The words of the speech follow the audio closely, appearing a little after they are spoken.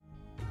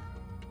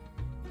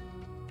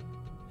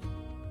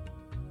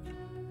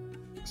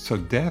So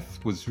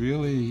death was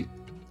really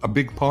a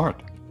big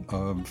part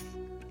of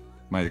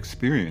my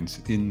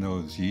experience in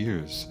those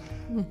years.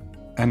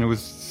 And it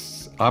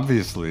was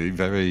obviously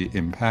very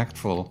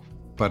impactful,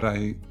 but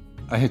I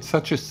had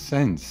such a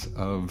sense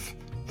of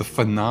the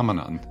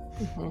phenomenon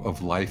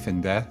of life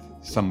and death.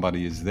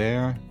 Somebody is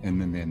there and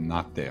then they're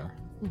not there.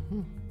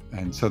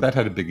 And so that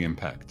had a big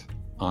impact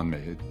on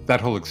me.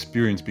 That whole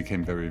experience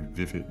became very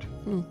vivid,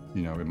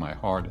 in my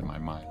heart and my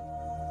mind.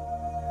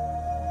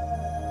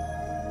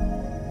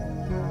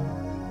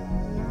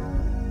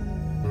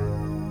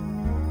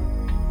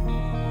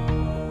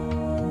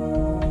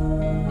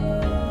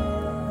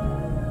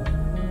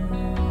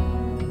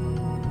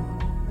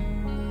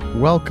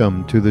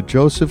 Welcome to the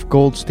Joseph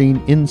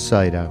Goldstein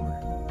Insight Hour.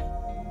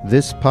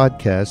 This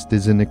podcast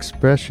is an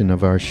expression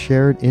of our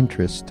shared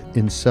interest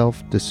in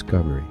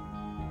self-discovery.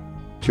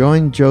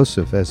 Join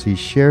Joseph as he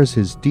shares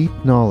his deep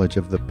knowledge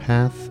of the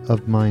path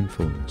of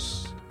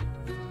mindfulness.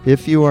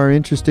 If you are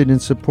interested in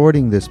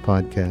supporting this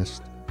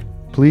podcast,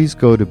 please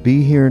go to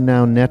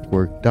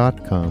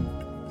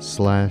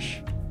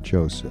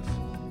BeHereNowNetwork.com/Joseph.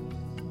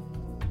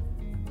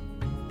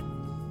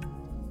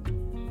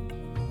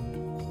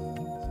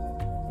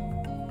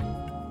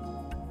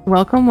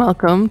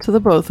 Welcome to the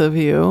both of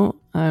you.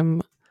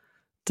 I'm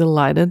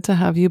delighted to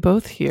have you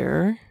both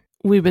here.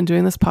 We've been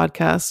doing this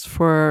podcast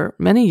for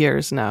many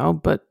years now,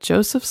 but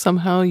Joseph,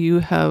 somehow you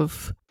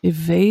have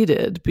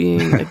evaded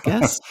being a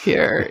guest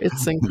here.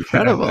 It's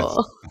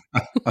incredible.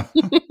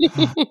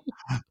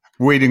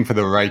 Waiting for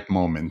the right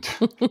moment.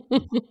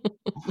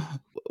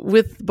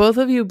 With both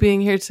of you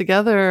being here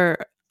together,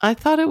 I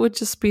thought it would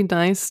just be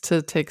nice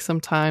to take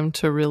some time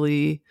to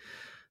really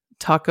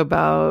talk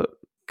about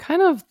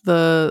kind of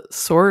the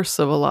source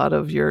of a lot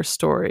of your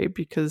story,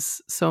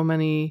 because so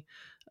many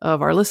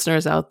of our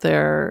listeners out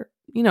there,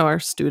 are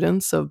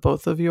students of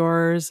both of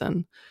yours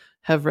and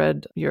have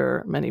read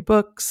your many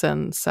books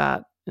and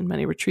sat in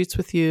many retreats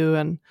with you.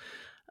 And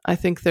I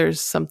think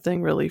there's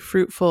something really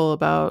fruitful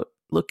about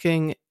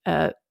looking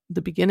at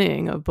the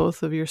beginning of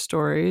both of your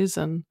stories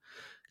and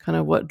kind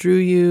of what drew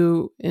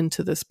you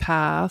into this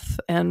path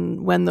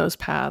and when those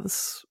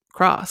paths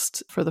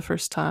crossed for the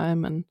first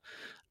time. And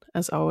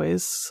as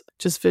always,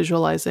 just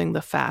visualizing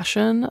the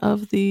fashion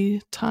of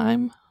the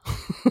time.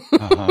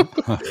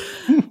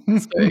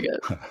 That's very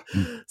good.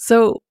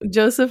 So,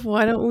 Joseph,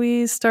 why don't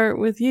we start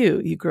with you?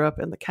 You grew up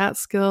in the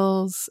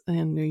Catskills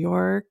in New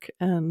York,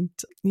 and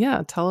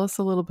tell us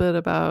a little bit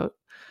about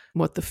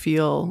what the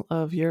feel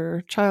of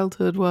your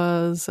childhood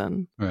was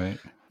and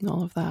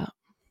all of that.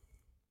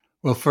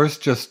 Well,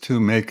 first, just to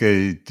make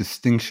a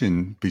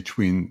distinction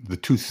between the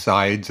two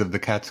sides of the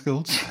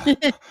Catskills.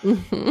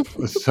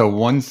 So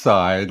one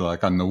side,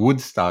 like on the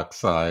Woodstock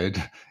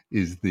side,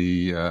 is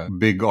the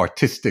big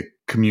artistic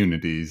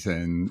communities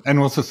and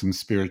also some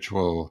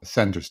spiritual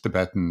centers,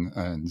 Tibetan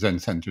and Zen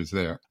centers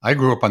there. I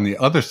grew up on the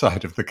other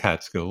side of the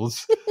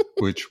Catskills,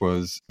 which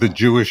was the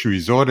Jewish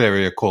resort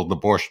area called the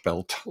Borscht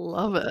Belt.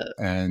 Love it.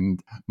 And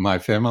my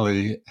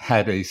family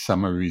had a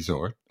summer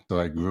resort.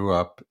 So I grew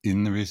up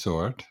in the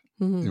resort.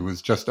 It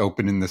was just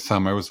open in the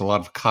summer. It was a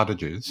lot of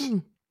cottages.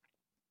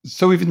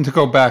 So even to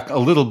go back a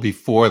little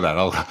before that,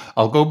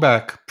 I'll go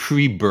back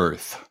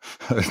pre-birth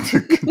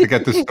to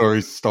get the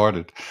story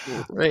started.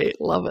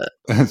 Great, love it.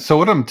 So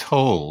what I'm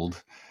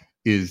told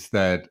is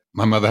that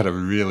my mother had a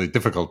really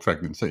difficult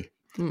pregnancy.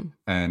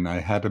 And I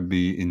had to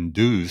be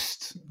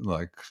induced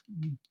like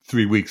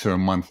 3 weeks or a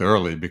month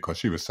early because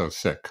she was so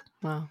sick.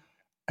 Wow.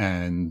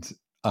 And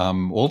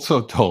I'm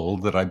also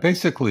told that I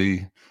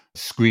basically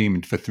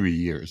screamed for 3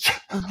 years.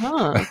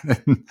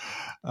 And,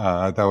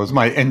 that was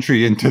my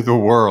entry into the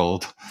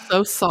world.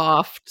 So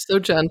soft, so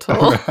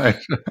gentle. Right.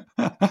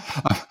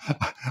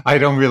 I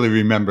don't really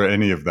remember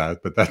any of that,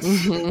 but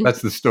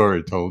that's the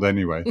story told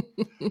anyway.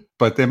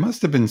 But there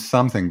must have been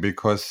something,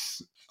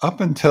 because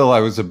up until I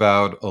was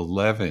about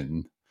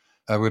 11,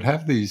 I would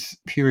have these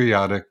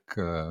periodic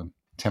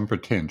temper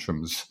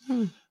tantrums.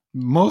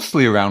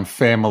 Mostly around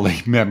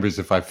family members.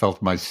 If I felt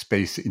my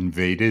space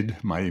invaded,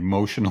 my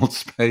emotional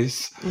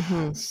space,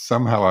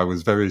 somehow I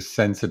was very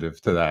sensitive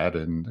to that,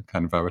 and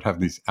kind of I would have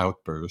these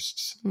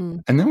outbursts.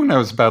 And then when I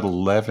was about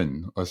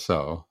 11 or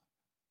so,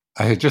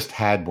 I had just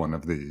had one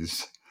of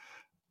these.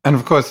 And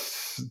of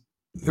course,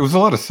 it was a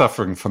lot of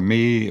suffering for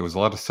me. It was a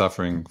lot of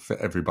suffering for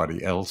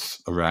everybody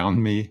else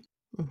around me.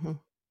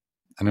 And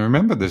I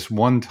remember this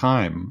one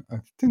time, I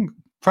think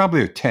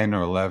probably at 10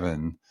 or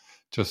 11,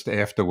 just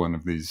after one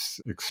of these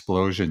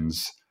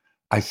explosions,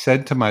 I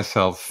said to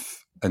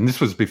myself, and this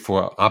was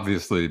before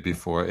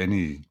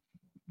any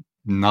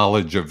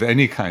knowledge of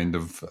any kind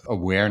of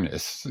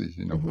awareness,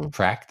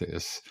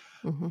 practice.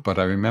 But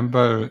I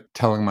remember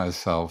telling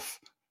myself,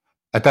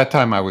 at that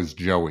time I was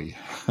Joey.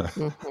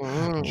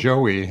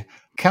 Joey,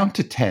 count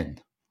to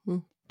 10.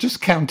 Just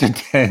count to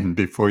 10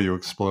 before you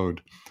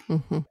explode.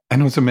 And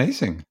it was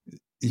amazing.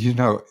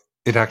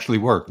 It actually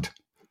worked.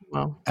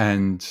 Wow.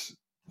 And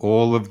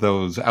all of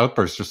those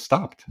outbursts just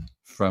stopped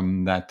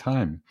from that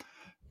time.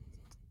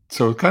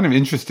 So it's kind of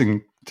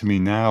interesting to me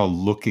now,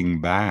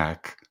 looking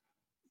back,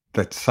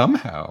 that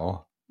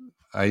somehow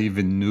I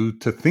even knew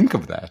to think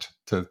of that,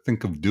 to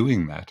think of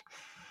doing that.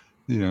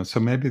 So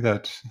maybe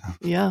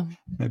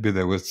maybe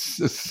there was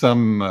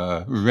some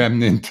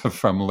remnant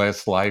from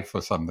last life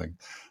or something.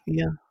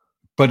 Yeah.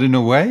 But in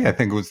a way, I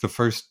think it was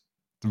the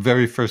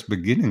very first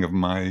beginning of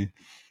my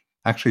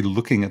actually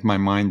looking at my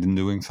mind and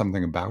doing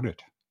something about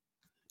it.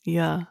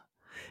 Yeah.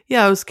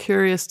 Yeah, I was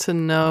curious to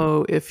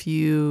know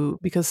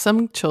because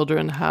some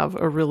children have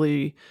a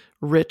really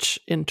rich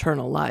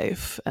internal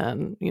life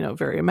and,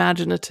 very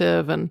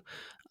imaginative. And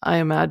I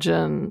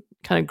imagine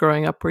kind of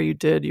growing up where you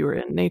did, you were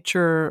in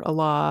nature a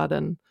lot.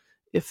 And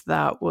if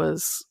that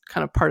was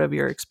kind of part of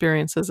your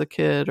experience as a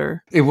kid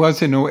or... It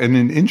was in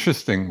an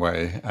interesting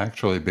way,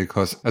 actually,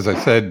 because as I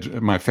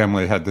said, my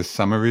family had this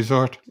summer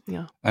resort.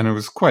 Yeah. And it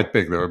was quite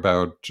big. There were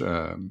about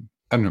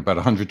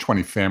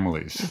 120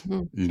 families,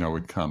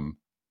 would come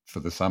for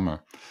the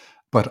summer.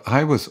 But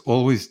I was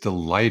always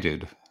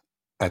delighted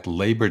at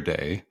Labor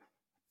Day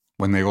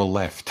when they all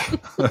left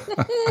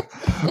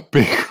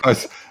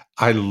because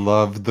I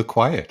loved the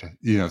quiet,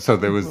 so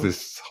there was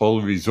this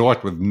whole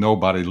resort with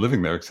nobody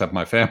living there except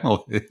my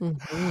family.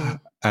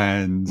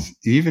 And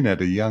even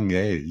at a young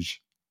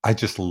age, I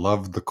just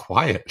loved the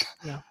quiet,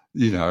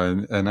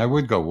 and I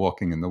would go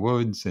walking in the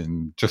woods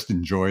and just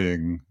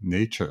enjoying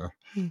nature.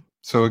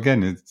 So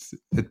again,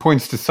 it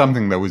points to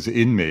something that was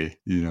in me,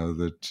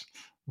 that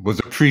was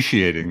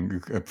appreciating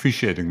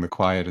the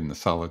quiet and the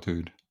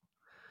solitude.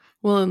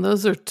 Well, and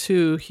those are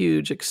two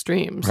huge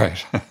extremes.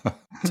 Right.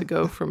 To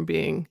go from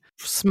being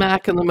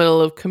smack in the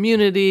middle of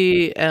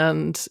community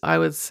and I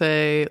would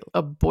say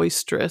a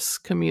boisterous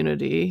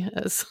community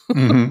as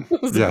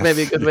Yes,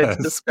 maybe a good way to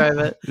describe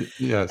it.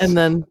 Yes. And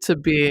then to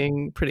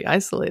being pretty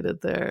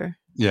isolated there.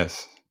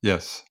 Yes.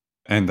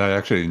 And I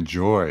actually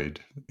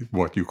enjoyed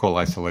what you call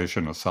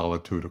isolation or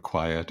solitude or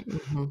quiet.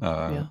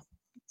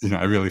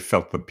 I really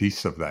felt the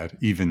peace of that,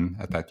 even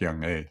at that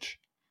young age.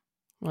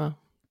 Wow.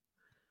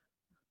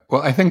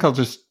 Well, I think I'll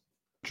just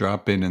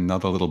drop in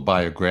another little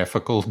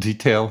biographical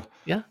detail.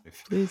 Yeah,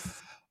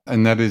 please.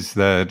 And that is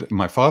that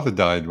my father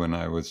died when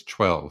I was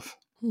 12.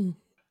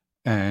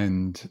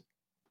 And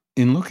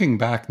in looking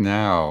back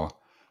now,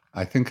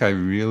 I think I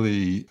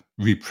really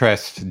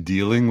repressed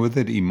dealing with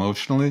it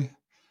emotionally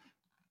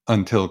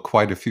until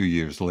quite a few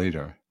years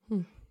later.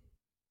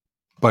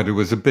 But it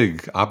was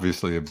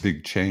obviously a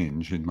big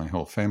change in my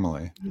whole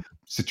family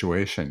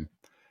situation.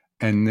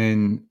 And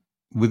then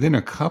within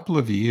a couple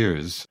of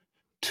years,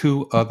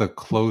 2 other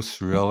close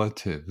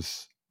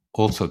relatives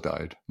also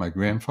died. My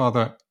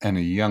grandfather and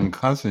a young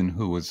cousin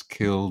who was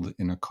killed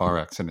in a car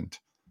accident,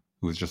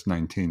 who was just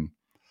 19.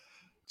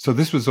 So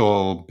this was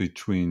all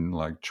between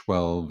like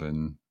 12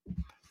 and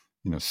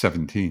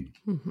 17.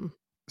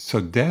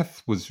 So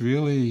death was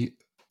really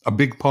a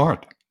big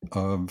part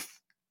of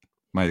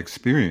my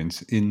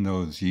experience in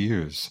those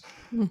years.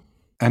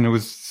 And it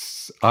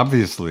was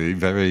obviously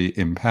very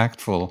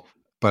impactful,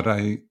 but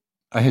I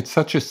had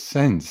such a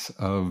sense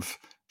of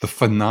the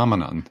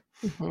phenomenon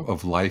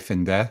of life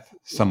and death.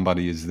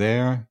 Somebody is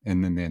there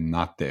and then they're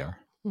not there.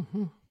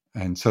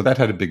 And so that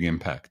had a big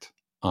impact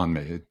on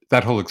me.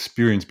 That whole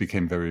experience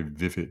became very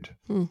vivid,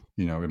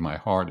 in my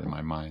heart and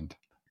my mind.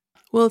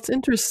 Well, it's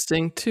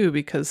interesting too,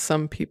 because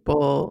some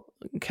people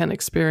can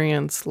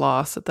experience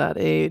loss at that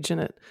age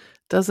and it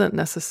doesn't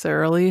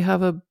necessarily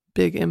have a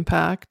big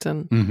impact,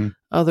 and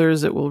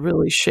others it will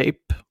really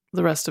shape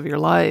the rest of your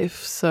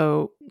life.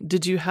 So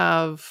did you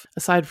have,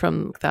 aside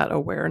from that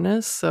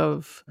awareness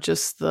of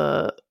just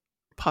the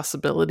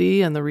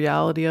possibility and the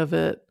reality of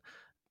it,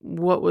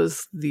 what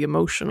was the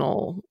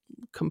emotional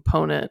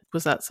component?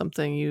 Was that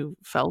something you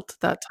felt at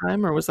that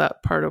time, or was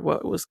that part of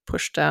what was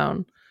pushed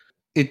down?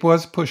 It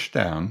was pushed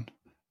down.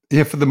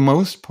 Yeah, for the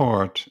most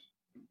part.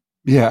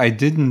 Yeah, I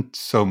didn't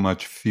so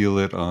much feel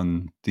it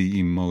on the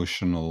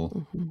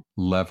emotional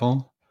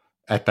level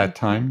at that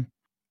time.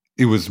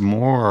 It was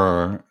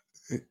more,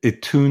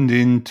 it tuned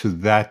into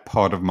that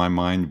part of my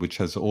mind, which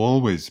has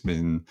always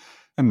been,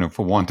 I don't know,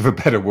 for want of a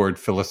better word,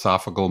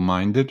 philosophical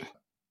minded.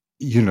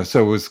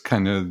 So it was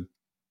kind of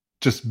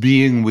just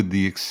being with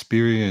the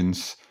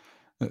experience,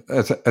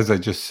 as I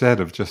just said,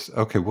 of just,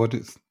 okay, what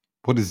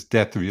is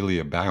death really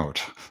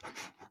about?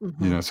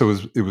 So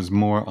it was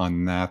more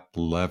on that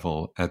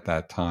level at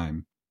that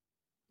time.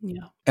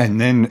 Yeah.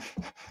 And then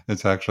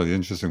it's actually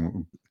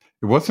interesting.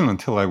 It wasn't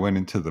until I went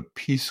into the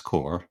Peace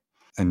Corps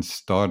and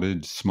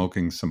started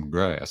smoking some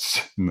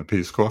grass in the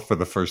Peace Corps for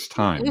the first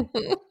time.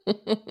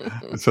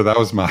 So that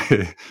was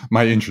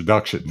my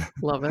introduction.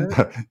 Love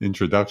it.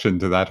 Introduction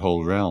to that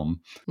whole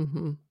realm.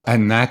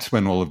 And that's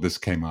when all of this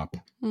came up,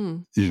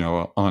 on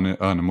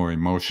a more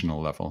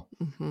emotional level.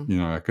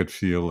 I could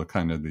feel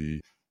kind of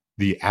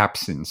the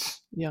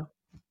absence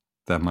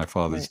that my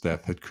father's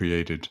death had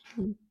created.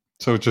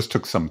 So it just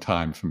took some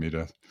time for me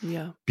to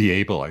be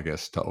able, I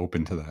guess, to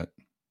open to that.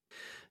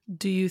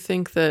 Do you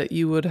think that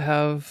you would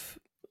have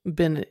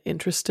been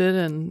interested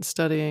in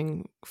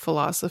studying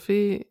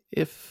philosophy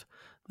if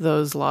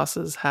those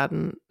losses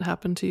hadn't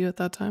happened to you at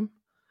that time?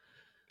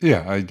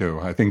 Yeah, I do.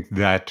 I think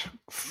that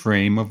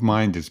frame of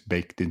mind is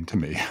baked into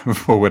me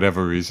for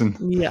whatever reason.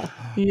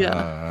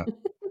 Yeah.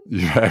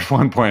 Yeah, at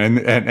one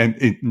point,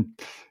 and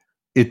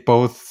it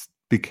both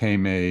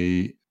became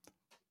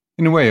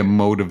in a way, a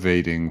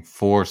motivating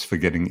force for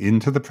getting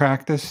into the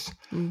practice.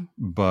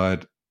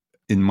 But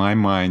in my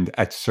mind,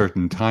 at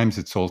certain times,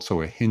 it's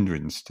also a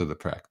hindrance to the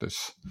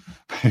practice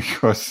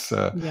because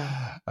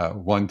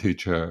one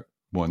teacher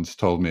once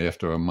told me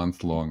after a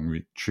month-long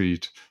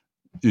retreat,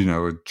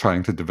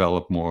 trying to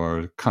develop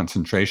more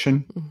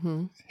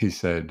concentration, he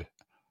said,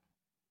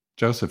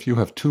 "Joseph, you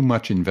have too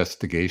much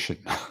investigation."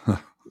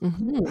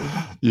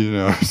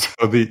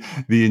 So the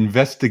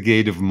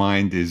investigative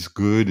mind is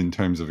good in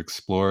terms of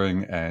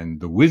exploring, and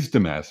the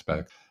wisdom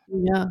aspect,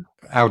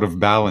 out of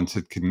balance,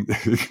 it can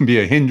be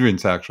a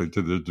hindrance actually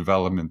to the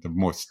development of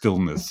more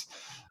stillness.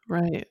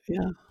 Right.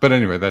 Yeah. But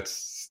anyway,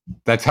 that's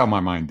how my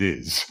mind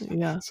is.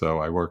 Yeah. So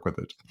I work with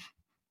it.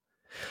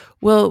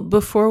 Well,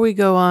 before we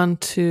go on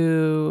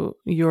to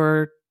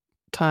your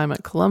time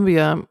at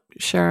Columbia,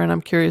 Sharon,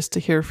 I'm curious to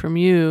hear from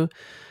you,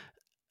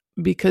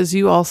 because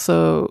you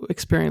also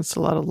experienced a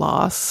lot of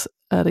loss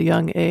at a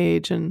young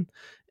age, and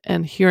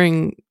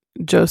hearing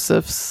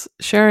Joseph's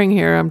sharing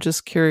here, I'm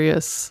just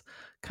curious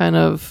kind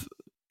of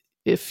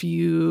if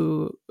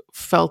you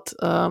felt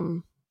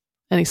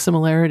any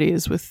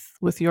similarities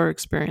with your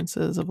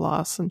experiences of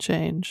loss and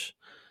change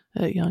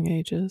at young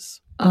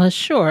ages.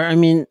 Sure. I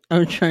mean,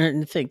 I'm trying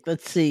to think.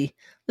 Let's see.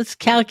 Let's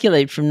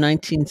calculate from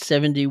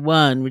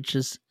 1971, which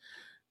is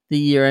the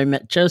year I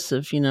met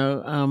Joseph.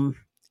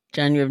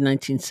 January of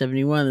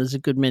 1971. There's a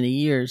good many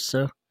years.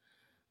 So,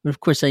 of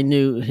course, I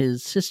knew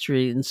his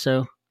history, and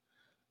so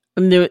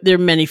there are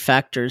many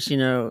factors.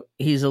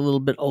 He's a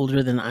little bit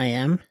older than I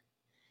am,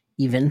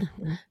 even.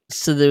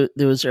 So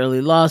there was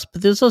early loss,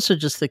 but there's also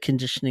just the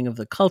conditioning of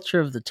the culture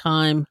of the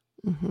time.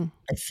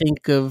 I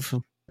think of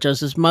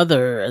Joseph's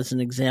mother as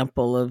an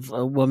example of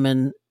a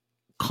woman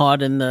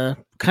caught in the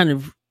kind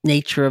of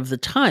nature of the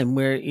time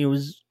where it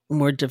was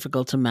more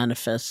difficult to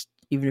manifest,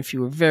 even if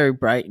you were very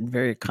bright and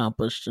very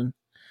accomplished, and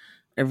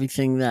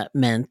everything that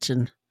meant,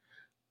 and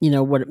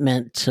what it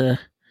meant to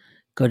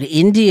go to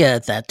India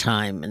at that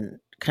time and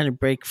kind of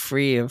break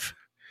free of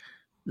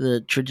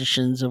the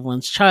traditions of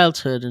one's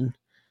childhood and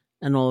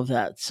all of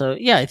that. So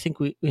yeah, I think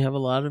we have a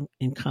lot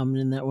in common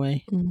in that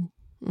way.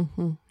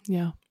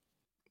 Yeah.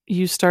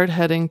 You start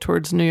heading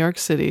towards New York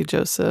City,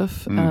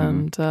 Joseph,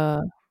 and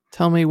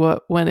tell me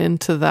what went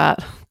into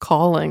that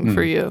calling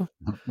for you.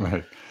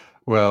 Right.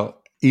 Well,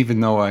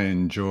 even though I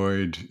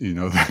enjoyed,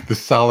 the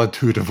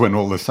solitude of when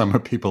all the summer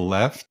people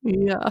left,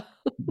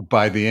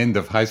 by the end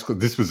of high school,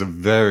 this was a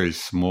very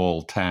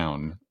small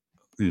town.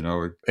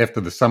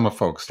 After the summer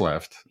folks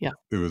left,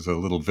 it was a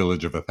little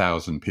village of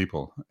 1,000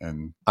 people,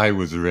 and I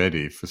was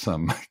ready for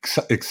some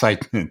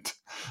excitement.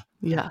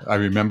 Yeah. I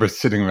remember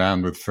sitting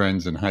around with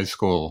friends in high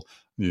school,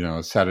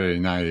 Saturday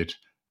night.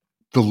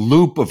 The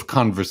loop of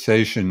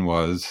conversation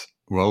was,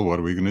 well, what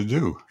are we going to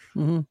do?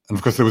 And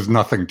of course, there was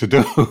nothing to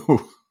do.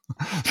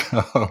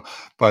 So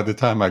by the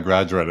time I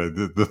graduated,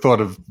 the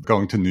thought of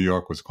going to New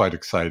York was quite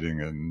exciting,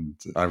 and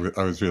I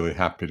was really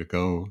happy to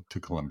go to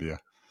Columbia.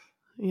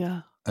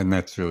 Yeah. And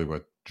that's really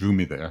what drew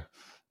me there.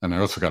 And I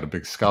also got a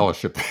big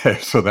scholarship there,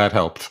 so that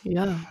helped.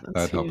 Yeah,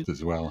 that helped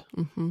as well.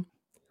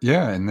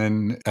 Yeah, and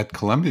then at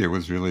Columbia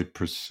was really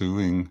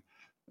pursuing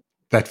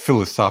that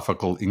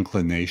philosophical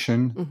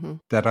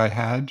inclination that I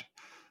had.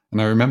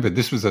 And I remember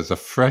this was as a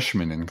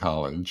freshman in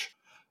college.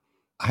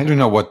 I don't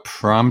know what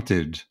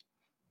prompted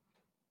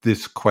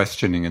this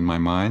questioning in my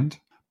mind,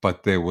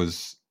 but there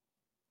was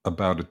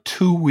about a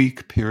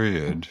 2-week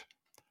period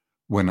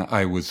when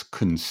I was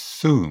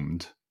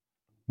consumed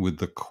with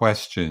the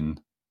question,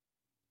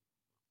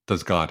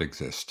 does God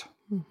exist?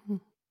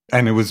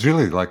 And it was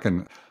really like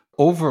an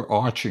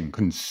overarching,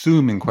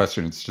 consuming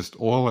question. It's just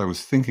all I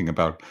was thinking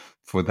about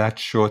for that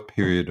short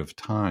period of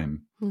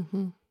time.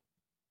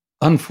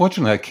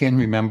 Unfortunately, I can't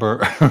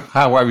remember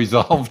how I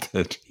resolved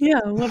it.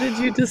 Yeah, what did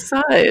you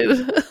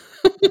decide?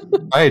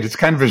 Right, it's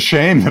kind of a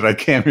shame that I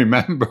can't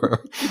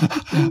remember.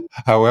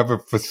 However,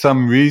 for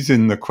some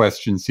reason, the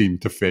question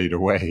seemed to fade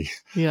away.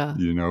 Yeah.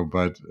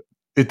 But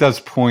it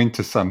does point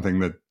to something,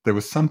 that there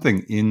was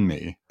something in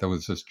me that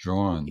was just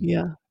drawn.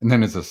 Yeah. And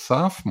then as a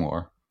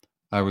sophomore,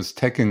 I was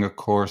taking a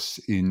course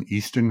in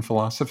Eastern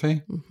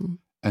philosophy,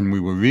 and we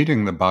were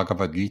reading the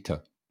Bhagavad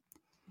Gita.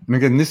 And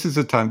again,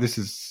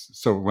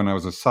 so when I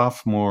was a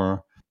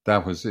sophomore,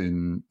 that was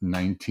in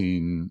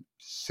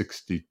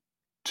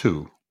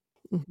 1962.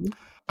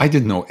 I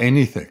didn't know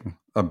anything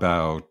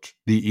about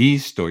the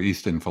East or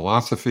Eastern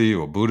philosophy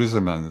or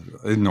Buddhism. I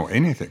didn't know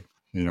anything,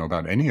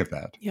 about any of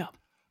that. Yeah.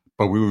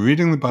 But we were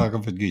reading the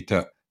Bhagavad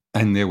Gita,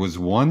 and there was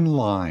one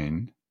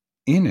line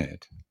in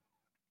it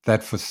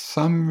that for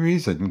some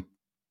reason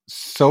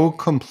so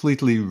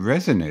completely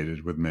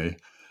resonated with me,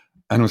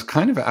 and was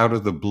kind of out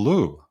of the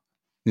blue,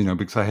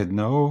 because I had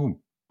no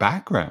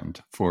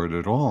background for it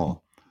at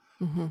all.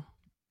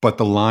 But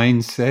the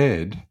line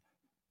said,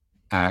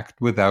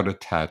 act without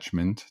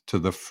attachment to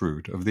the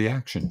fruit of the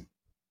action.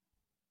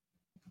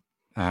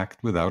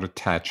 Act without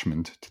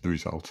attachment to the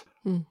result.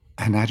 And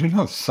I don't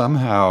know,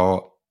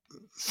 somehow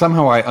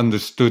I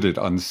understood it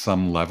on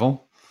some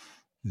level.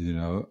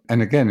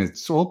 And again,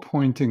 it's all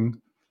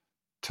pointing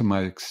to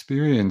my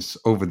experience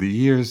over the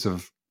years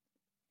of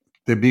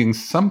there being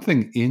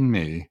something in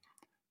me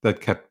that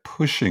kept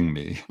pushing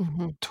me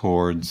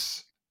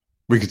towards,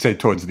 we could say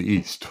towards the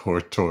East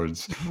or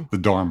towards the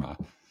Dharma.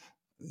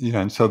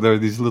 And so there are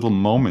these little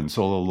moments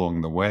all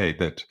along the way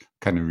that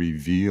kind of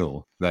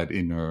reveal that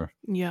inner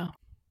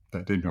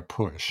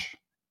push.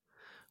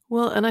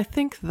 Well, and I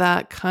think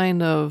that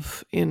kind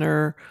of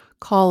inner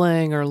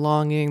calling or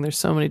longing, there's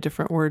so many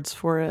different words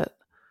for it,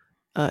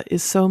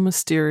 is so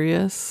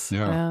mysterious.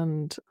 Yeah.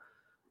 And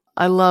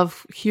I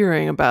love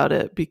hearing about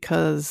it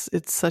because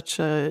it's such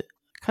a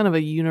kind of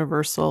a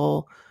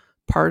universal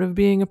part of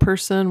being a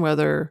person,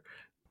 whether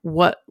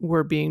what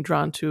we're being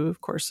drawn to,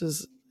 of course,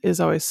 is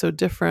always so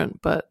different.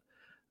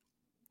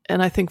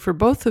 And I think for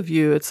both of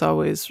you, it's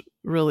always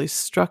really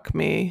struck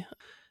me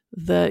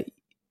that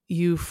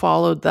you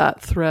followed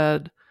that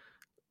thread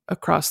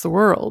across the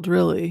world,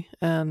 really,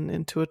 and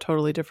into a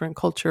totally different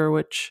culture,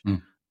 which,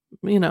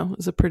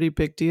 is a pretty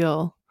big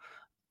deal.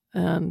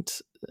 And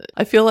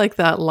I feel like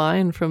that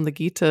line from the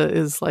Gita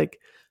is like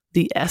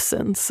the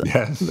essence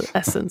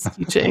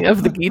teaching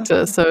of the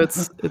Gita. So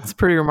it's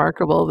pretty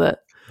remarkable that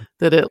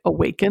it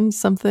awakened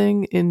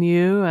something in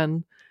you.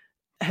 And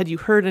had you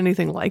heard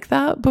anything like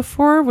that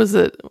before? Was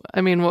it,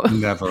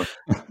 Never.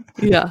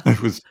 Yeah.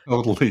 It was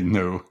totally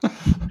new.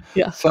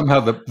 Yeah. Somehow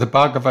the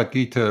Bhagavad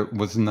Gita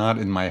was not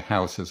in my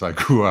house as I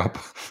grew up.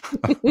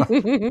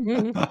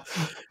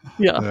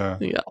 Yeah.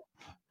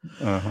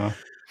 Uh-huh.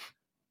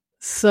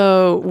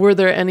 So were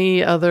there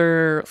any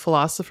other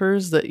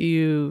philosophers that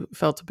you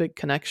felt a big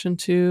connection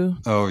to?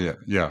 Oh, yeah.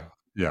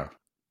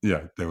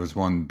 There was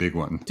one big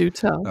one. Do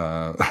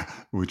tell.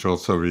 Which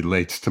also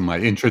relates to my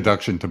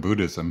introduction to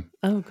Buddhism.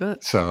 Oh,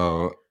 good.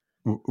 So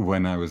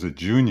when I was a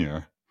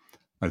junior,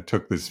 I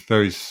took this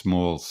very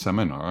small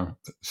seminar,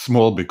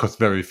 small because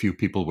very few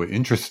people were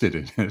interested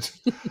in it,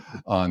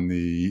 on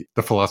the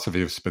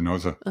philosophy of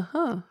Spinoza.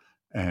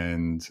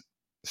 And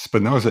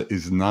Spinoza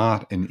is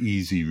not an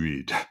easy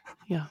read.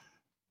 Yeah.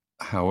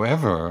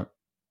 However,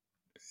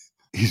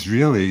 he's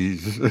really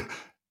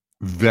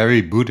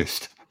very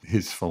Buddhist.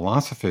 His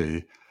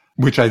philosophy,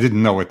 which I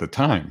didn't know at the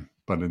time,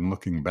 but in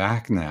looking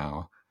back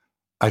now,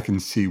 I can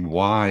see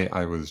why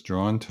I was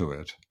drawn to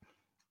it.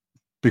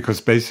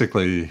 Because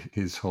basically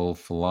his whole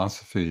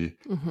philosophy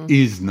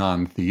is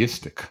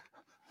non-theistic.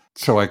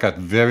 So I got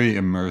very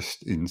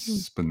immersed in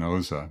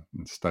Spinoza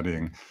and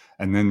studying.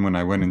 And then when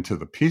I went into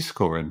the Peace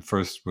Corps and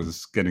first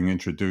was getting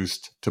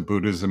introduced to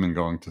Buddhism and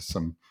going to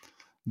some,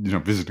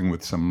 visiting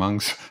with some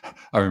monks,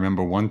 I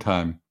remember one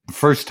time, the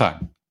first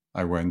time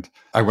I went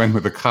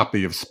with a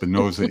copy of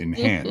Spinoza in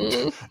hand,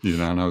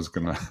 and I was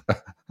going to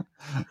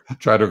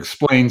try to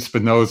explain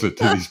Spinoza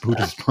to these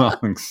Buddhist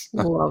monks.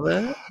 Love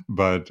it.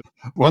 But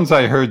once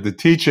I heard the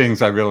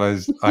teachings, I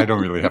realized I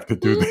don't really have to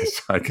do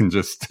this. I can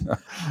just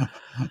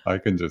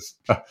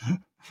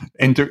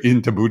enter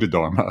into Buddha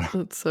Dharma.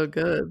 That's so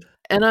good.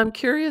 And I'm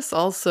curious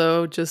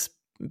also, just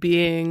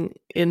being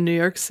in New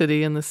York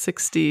City in the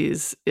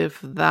 60s,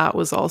 if that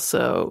was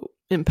also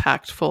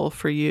impactful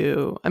for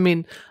you. I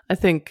mean, I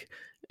think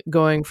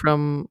going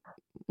from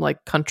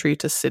like country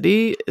to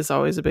city is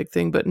always a big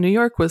thing, but New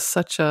York was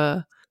such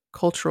a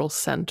cultural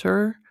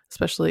center,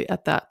 especially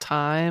at that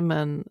time.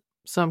 And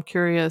so I'm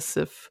curious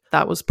if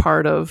that was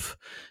part of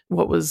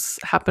what was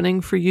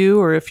happening for you,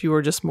 or if you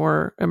were just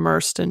more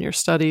immersed in your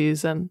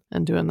studies and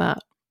doing that.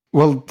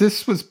 Well,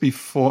 this was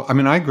before,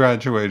 I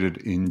graduated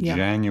in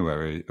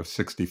January of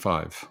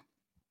 65.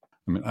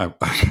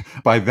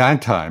 By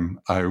that time,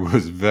 I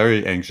was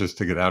very anxious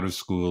to get out of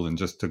school and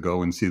just to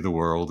go and see the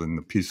world, and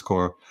the Peace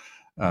Corps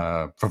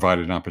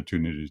provided an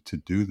opportunity to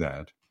do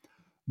that.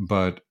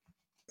 But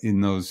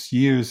in those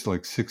years,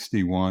 like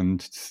 61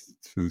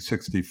 through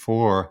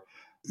 64,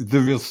 the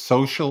real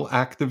social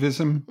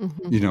activism,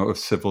 of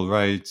civil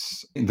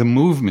rights, the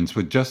movements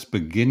were just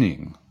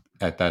beginning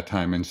at that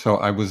time. And so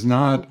I was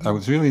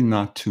really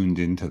not tuned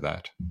into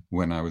that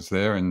when I was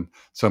there. And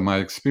so my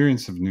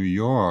experience of New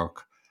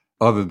York,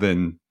 other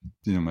than,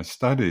 my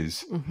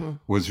studies,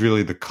 was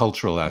really the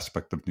cultural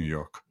aspect of New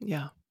York.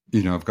 Yeah.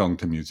 Of going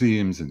to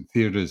museums and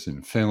theaters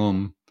and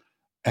film.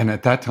 And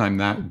at that time,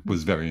 that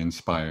was very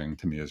inspiring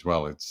to me as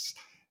well. It's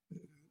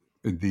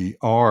the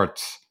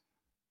arts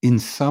in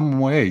some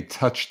way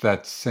touched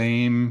that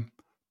same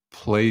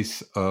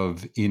place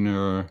of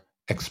inner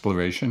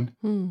exploration.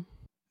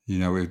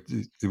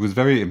 It was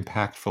very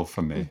impactful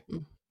for me.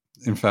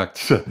 In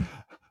fact,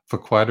 for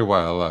quite a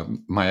while,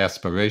 my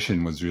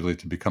aspiration was really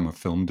to become a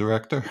film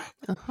director.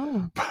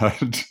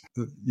 But,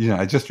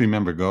 I just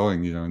remember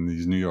going, in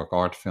these New York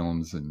art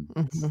films and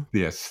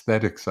the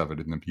aesthetics of it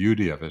and the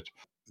beauty of it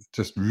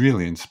just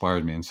really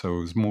inspired me. And so it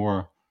was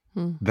more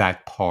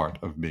that part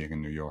of being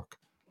in New York.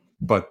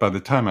 But by the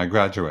time I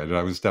graduated,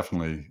 I was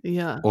definitely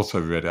also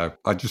ready.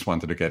 I just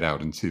wanted to get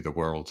out and see the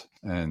world.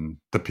 And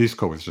the Peace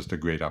Corps was just a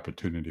great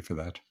opportunity for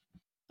that.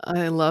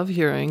 I love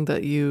hearing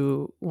that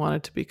you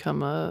wanted to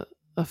become a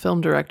film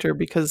director,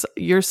 because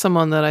you're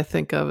someone that I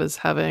think of as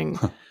having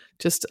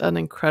just an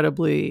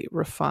incredibly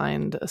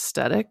refined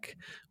aesthetic,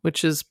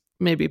 which is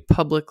maybe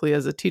publicly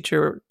as a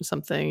teacher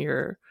something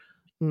you're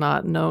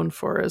not known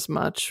for as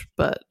much,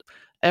 but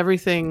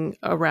everything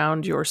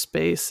around your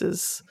space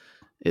is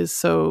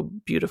so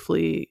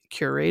beautifully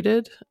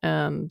curated,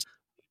 and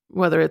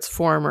whether it's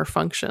form or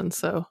function.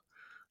 So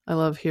I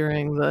love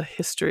hearing the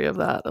history of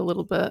that a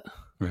little bit.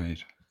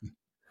 Right.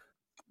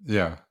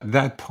 Yeah.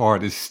 That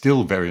part is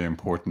still very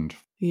important.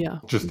 Yeah.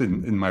 Just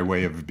in my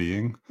way of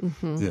being.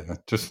 Mm-hmm. Yeah.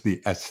 Just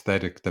the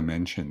aesthetic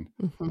dimension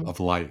Mm-hmm. of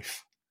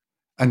life.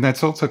 And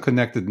that's also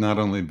connected not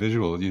only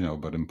visual,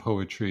 but in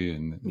poetry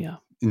and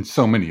in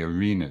so many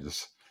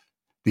arenas.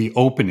 The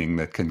opening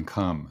that can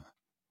come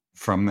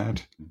from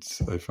that,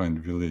 I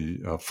find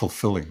really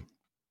fulfilling.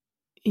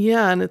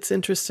 Yeah, and it's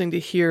interesting to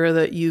hear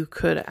that you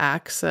could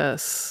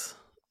access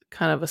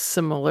kind of a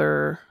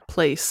similar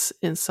place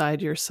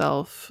inside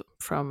yourself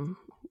from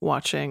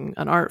watching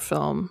an art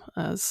film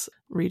as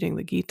reading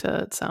the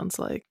Gita. It sounds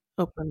like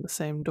opened the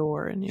same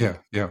door in you.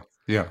 Yeah.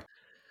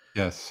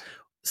 Yes.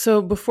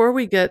 So before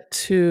we get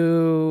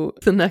to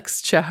the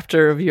next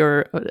chapter of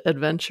your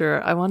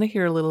adventure, I want to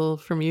hear a little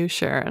from you,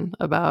 Sharon,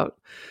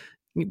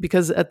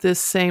 because at this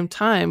same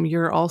time,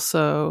 you're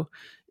also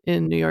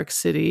in New York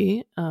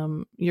City.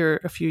 You're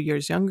a few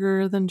years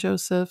younger than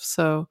Joseph,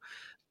 so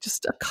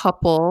just a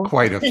couple.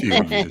 Quite a few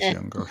years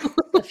younger.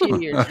 A few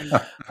years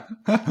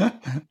younger.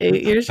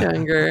 8 years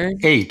younger.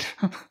 8.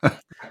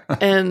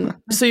 And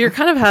so you're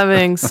kind of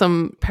having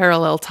some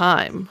parallel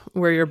time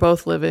where you're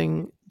both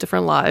living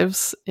different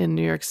lives in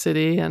New York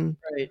City. And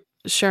Right.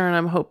 Sharon,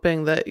 I'm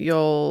hoping that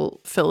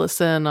you'll fill us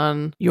in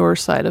on your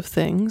side of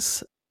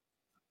things.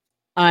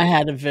 I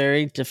had a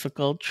very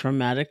difficult,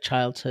 traumatic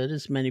childhood,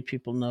 as many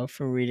people know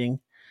from reading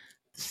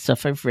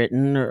stuff I've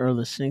written or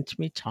listening to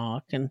me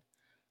talk, and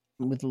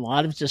with a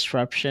lot of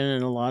disruption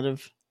and a lot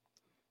of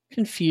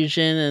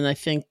confusion. And I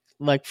think,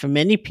 like for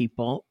many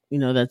people,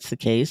 that's the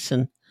case.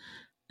 And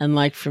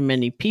like for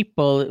many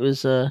people, it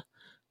was a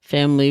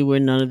family where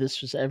none of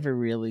this was ever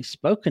really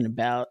spoken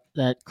about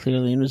that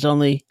clearly. And it was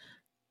only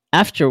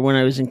after, when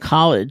I was in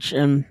college,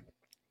 and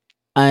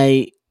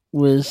I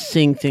was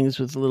seeing things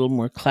with a little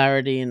more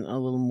clarity and a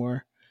little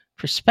more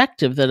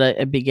perspective, that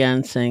I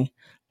began saying,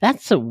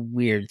 that's a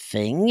weird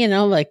thing,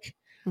 like,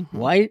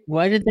 why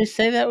did they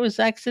say that was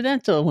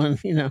accidental when,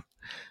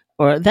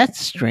 or that's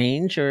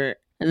strange, and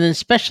then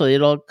especially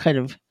it all kind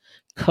of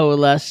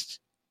coalesced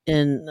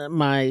in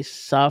my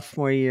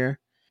sophomore year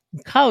in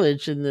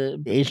college in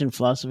the Asian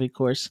philosophy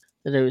course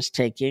that I was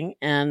taking.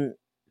 And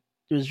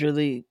it was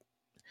really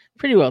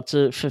pretty well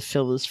to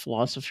fulfill this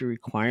philosophy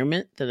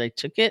requirement that I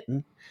took it,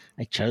 and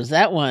I chose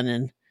that one.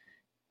 And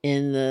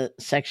in the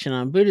section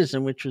on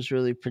Buddhism, which was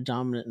really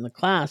predominant in the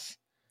class,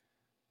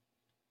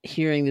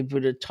 hearing the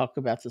Buddha talk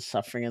about the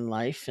suffering in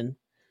life, and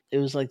it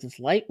was like this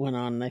light went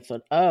on, and I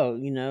thought,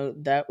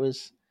 that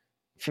was,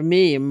 for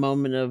me, a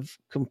moment of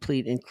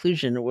complete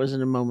inclusion. It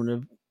wasn't a moment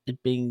of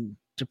it being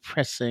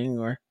depressing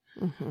or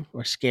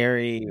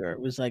scary, or it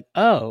was like,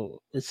 oh,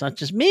 it's not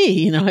just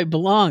me, I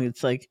belong.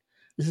 It's like,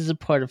 this is a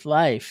part of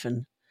life.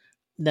 And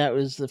that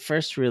was the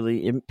first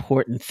really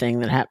important thing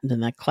that happened in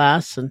that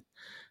class. And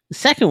the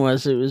second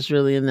was, it was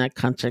really in that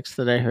context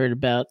that I heard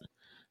about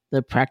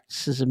the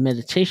practices of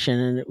meditation.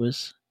 And it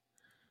was,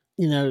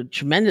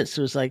 tremendous.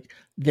 It was like,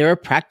 there are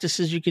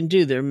practices you can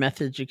do. There are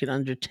methods you can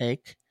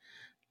undertake.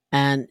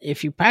 And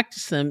if you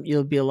practice them,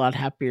 you'll be a lot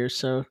happier.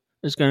 So I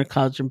was going to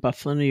college in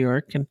Buffalo, New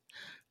York, and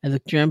I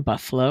looked around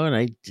Buffalo and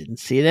I didn't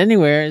see it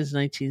anywhere. It was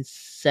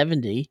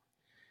 1970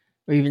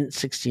 or even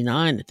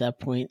 69 at that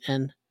point.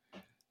 And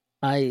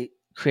I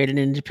created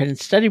an independent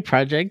study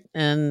project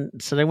and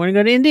said I want to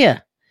go to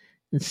India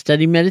and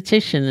study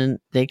meditation, and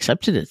they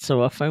accepted it.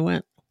 So off I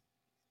went.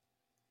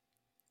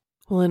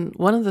 Well, and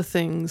one of the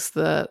things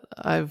that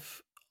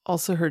I've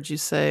also heard you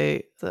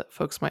say that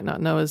folks might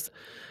not know is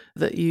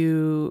that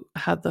you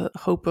had the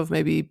hope of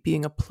maybe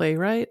being a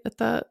playwright at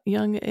that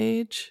young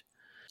age.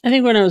 I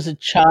think when I was a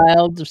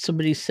child, if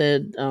somebody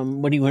said,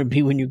 what do you want to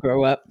be when you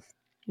grow up?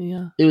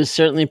 Yeah. It was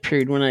certainly a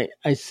period when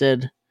I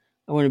said,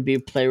 I want to be a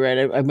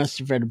playwright. I must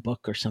have read a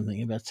book or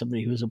something about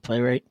somebody who was a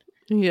playwright.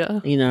 Yeah.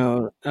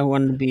 I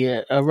wanted to be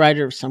a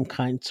writer of some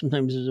kind.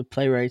 Sometimes it was a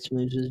playwright,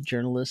 sometimes it was a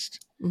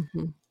journalist.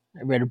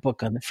 I read a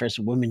book on the first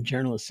woman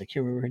journalist. I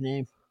can't remember her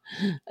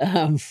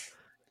name.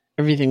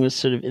 Everything was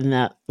sort of in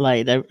that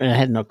light. I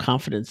had no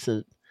confidence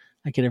that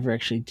I could ever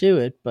actually do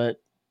it, but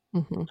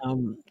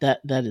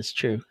that is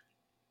true.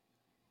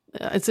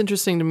 It's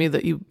interesting to me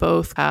that you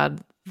both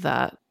had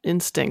that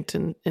instinct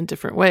in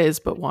different ways,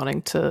 but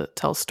wanting to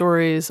tell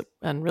stories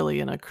and really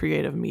in a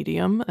creative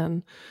medium.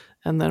 And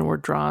then we're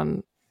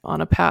drawn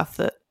on a path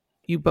that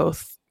you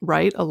both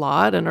write a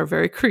lot and are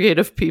very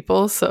creative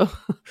people. So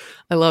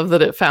I love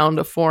that it found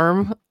a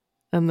form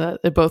and that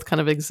it both kind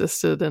of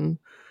existed in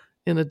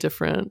a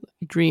different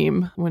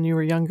dream when you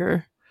were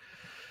younger.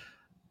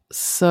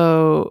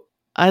 So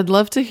I'd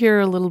love to hear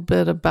a little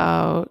bit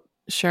about,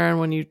 Sharon,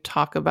 when you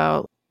talk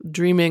about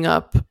dreaming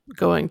up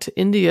going to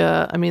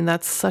India. I mean,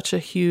 that's such a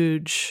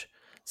huge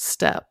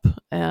step.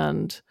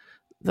 And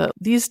that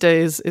these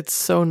days it's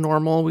so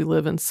normal. We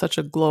live in such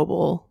a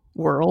global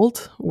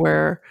world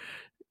where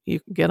you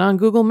can get on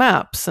Google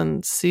Maps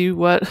and see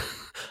what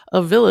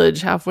a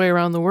village halfway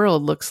around the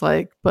world looks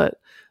like. But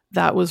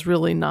that was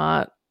really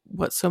not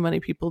what so many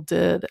people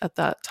did at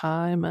that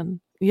time. And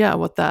yeah,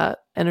 what that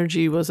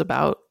energy was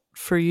about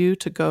for you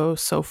to go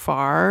so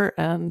far,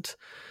 and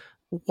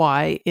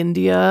why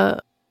India.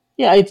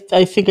 Yeah,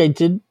 I think I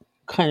did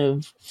kind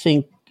of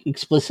think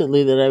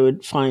explicitly that I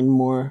would find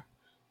more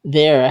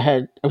there.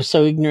 I was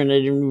so ignorant I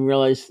didn't even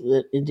realize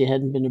that India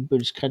hadn't been a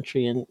Buddhist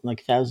country in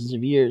like thousands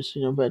of years,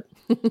 but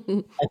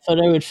I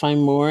thought I would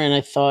find more, and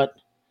I thought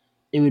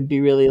it would be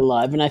really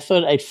alive, and I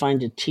thought I'd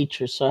find a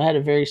teacher. So I had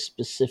a very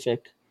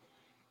specific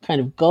kind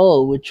of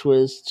goal, which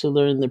was to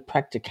learn the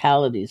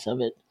practicalities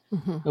of it.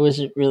 I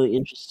wasn't really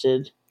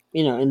interested,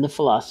 in the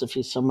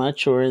philosophy so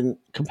much or in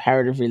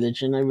comparative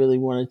religion. I really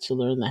wanted to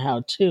learn the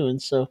how to.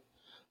 And so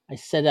I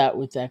set out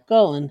with that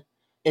goal, and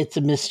it's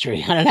a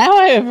mystery. I don't know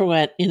how I ever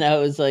went, it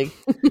was like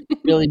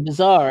really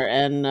bizarre.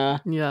 And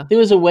Yeah. there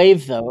was a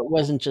wave, though. It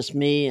wasn't just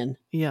me. And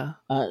Yeah.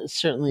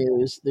 certainly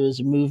there was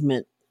a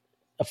movement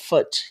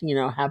afoot,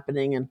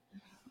 happening. And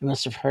I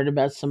must have heard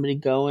about somebody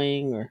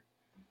going or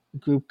a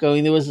group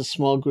going. There was a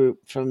small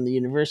group from the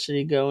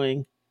university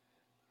going,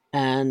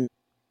 and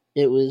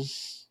it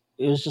was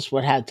just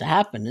what had to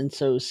happen. And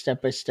so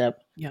step by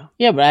step. Yeah.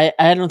 Yeah, but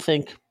I don't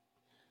think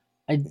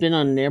I'd been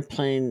on an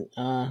airplane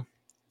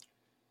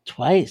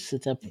twice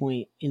at that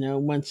point,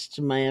 once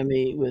to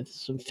Miami with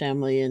some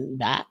family and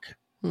back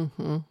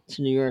to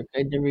New York.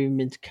 I'd never even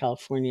been to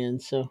California.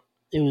 And so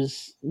it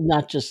was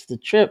not just the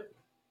trip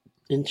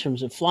in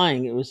terms of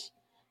flying, it was,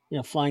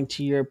 flying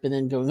to Europe and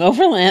then going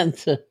overland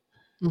to,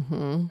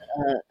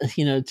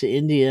 to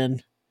India.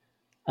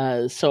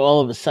 And so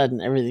all of a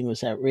sudden everything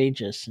was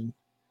outrageous and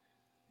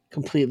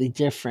completely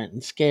different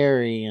and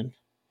scary. And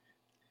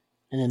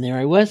then there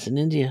I was in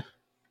India.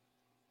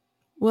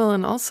 Well,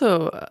 and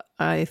also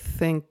I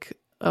think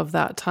of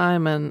that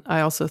time, and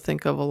I also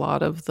think of a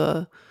lot of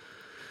the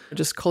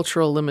just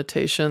cultural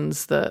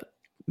limitations that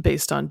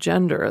based on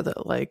gender,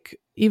 that like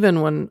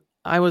even when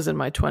I was in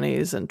my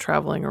 20s and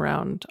traveling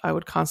around, I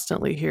would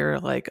constantly hear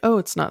like, oh,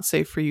 it's not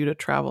safe for you to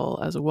travel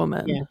as a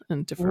woman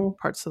in different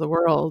parts of the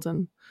world.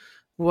 And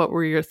what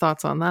were your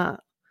thoughts on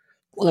that?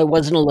 Well, I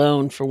wasn't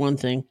alone, for one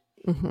thing.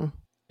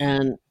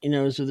 And,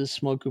 I was with a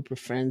small group of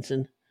friends,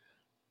 and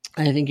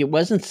I think it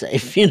wasn't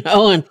safe,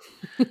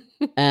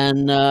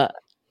 and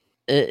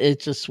it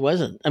just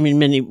wasn't. I mean,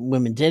 many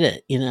women did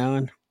it,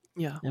 and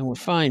we're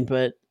fine.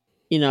 But,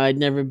 I'd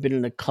never been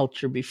in a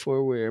culture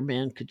before where a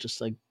man could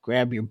just like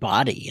grab your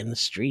body in the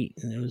street,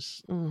 and it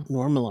was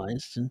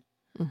normalized. And,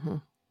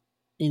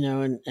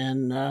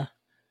 and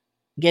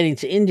getting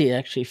to India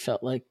actually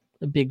felt like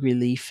a big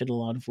relief in a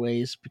lot of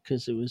ways,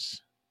 because it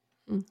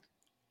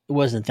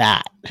wasn't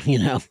that,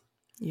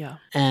 Yeah.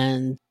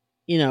 And,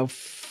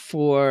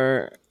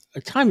 for a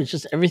time, it's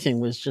just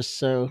everything was just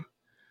so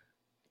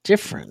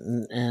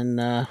different. And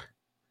the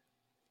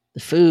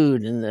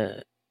food and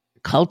the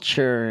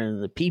culture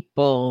and the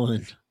people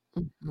and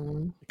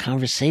the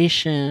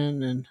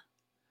conversation.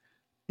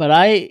 But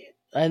I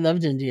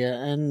loved India,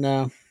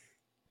 and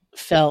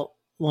felt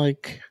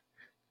like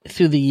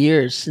through the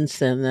years since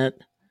then that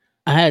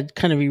I had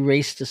kind of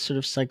erased a sort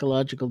of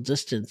psychological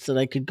distance, that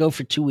I could go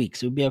for 2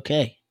 weeks. It would be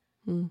okay,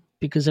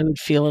 because I would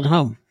feel at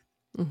home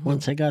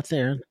once I got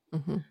there.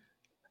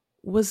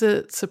 Was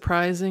it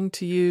surprising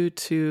to you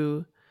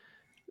to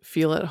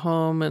feel at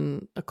home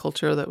in a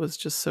culture that was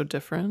just so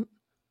different?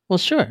 Well,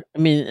 sure. I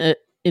mean,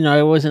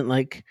 I wasn't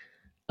like,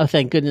 oh,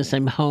 thank goodness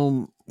I'm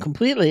home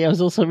completely. I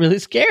was also really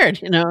scared,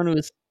 and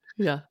it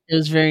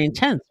was very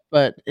intense.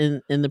 But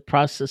in the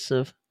process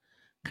of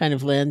kind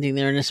of landing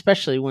there, and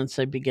especially once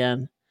I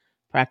began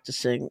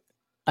practicing,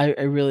 I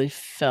really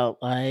felt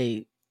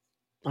I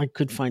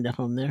could find a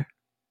home there.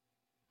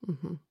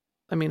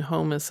 I mean,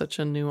 home is such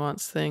a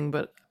nuanced thing,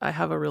 but I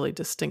have a really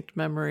distinct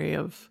memory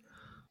of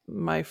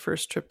my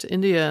first trip to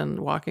India and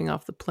walking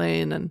off the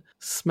plane and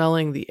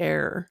smelling the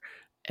air.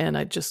 And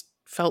I just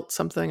felt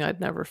something I'd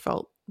never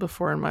felt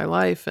before in my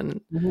life.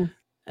 And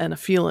a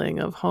feeling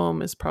of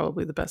home is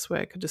probably the best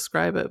way I could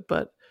describe it.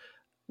 But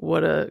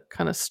what a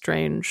kind of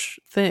strange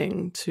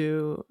thing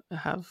to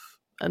have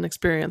an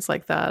experience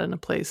like that in a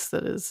place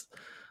that is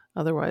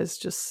otherwise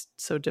just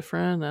so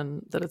different,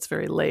 and that it's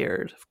very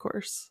layered, of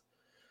course.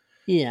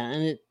 Yeah,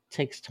 and it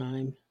takes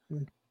time.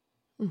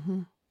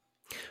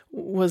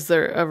 Was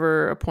there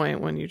ever a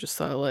point when you just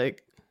thought,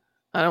 like,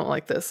 I don't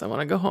like this, I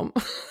want to go home?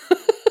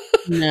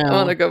 No. I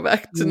want to go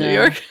back to New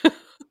York.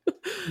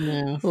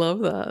 No.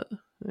 Love that.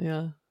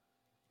 Yeah.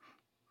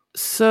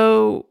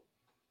 So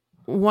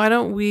why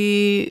don't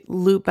we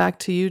loop back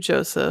to you,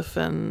 Joseph,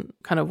 and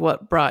kind of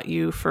what brought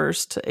you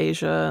first to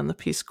Asia and the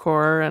Peace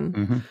Corps,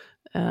 and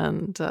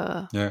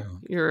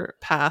your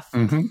path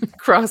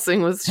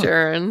crossing with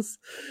Sharon's.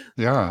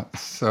 Yeah.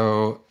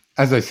 So,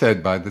 as I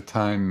said, by the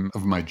time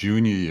of my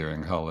junior year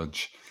in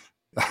college,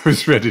 I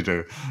was ready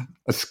to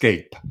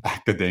escape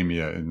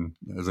academia and,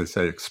 as I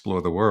say,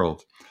 explore the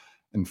world.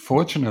 And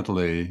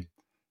fortunately,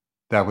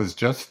 that was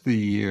just the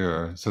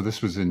year, so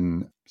this was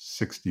in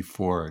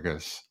 64, I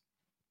guess,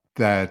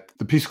 that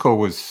the Peace Corps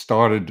was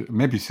started,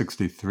 maybe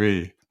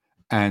 63,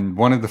 and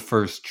one of the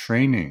first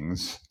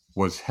trainings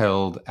was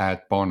held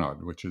at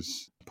Barnard, which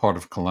is part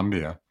of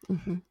Columbia.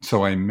 Mm-hmm.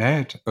 So I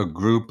met a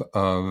group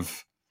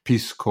of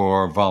Peace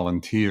Corps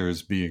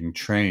volunteers being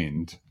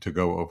trained to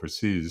go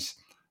overseas.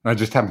 And I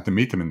just happened to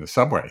meet them in the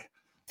subway.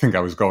 I think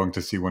I was going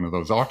to see one of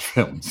those art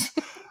films.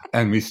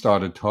 And we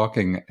started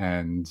talking,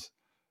 and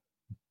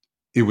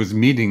it was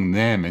meeting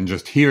them and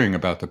just hearing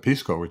about the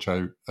Peace Corps, which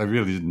I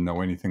really didn't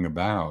know anything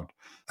about.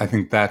 I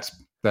think that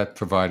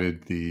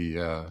provided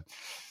the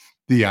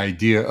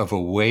idea of a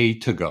way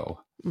to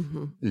go,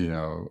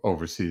 mm-hmm.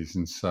 Overseas.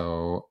 And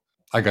so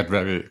I got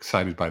very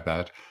excited by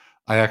that.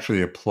 I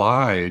actually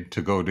applied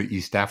to go to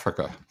East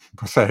Africa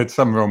because I had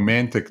some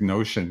romantic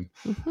notion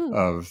Mm-hmm.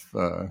 of,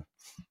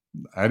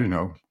 I don't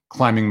know,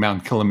 climbing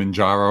Mount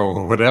Kilimanjaro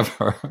or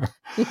whatever.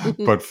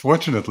 But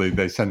fortunately,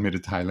 they sent me to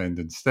Thailand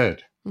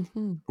instead,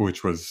 mm-hmm.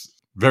 which was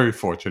very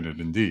fortunate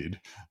indeed,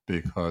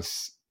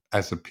 because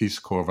as a Peace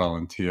Corps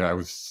volunteer, I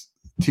was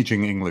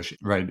teaching English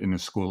right in a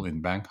school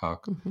in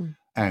Bangkok Mm-hmm.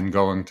 and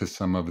going to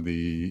some of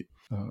the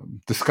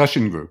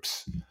discussion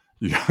groups.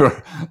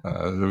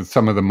 There was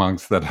some of the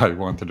monks that I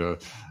wanted to,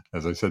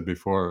 as I said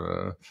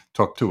before,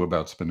 talk to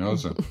about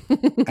Spinoza.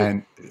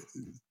 And,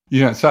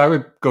 so I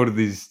would go to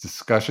these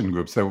discussion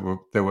groups.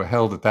 They were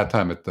held at that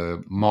time at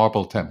the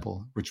Marble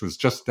Temple, which was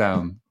just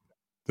down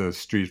the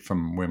street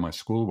from where my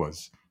school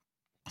was.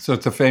 So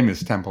it's a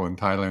famous temple in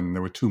Thailand.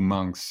 There were two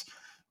monks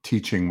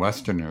teaching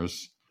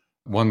Westerners.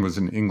 One was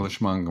an English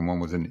monk and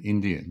one was an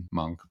Indian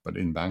monk, but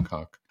in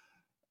Bangkok.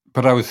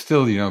 But I was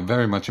still,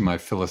 very much in my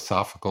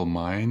philosophical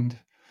mind.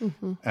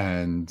 Mm-hmm.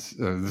 And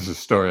this is a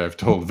story I've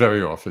told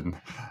very often.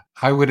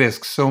 I would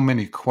ask so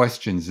many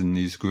questions in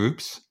these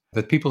groups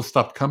that people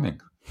stopped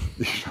coming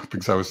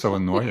because I was so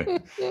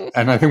annoying.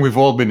 And I think we've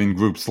all been in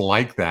groups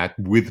like that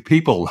with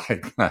people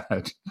like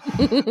that.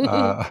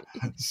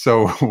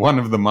 So one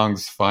of the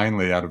monks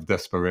finally, out of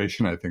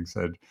desperation, I think,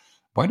 said,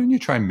 "Why don't you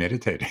try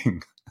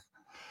meditating?"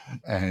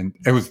 And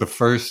it was the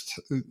first...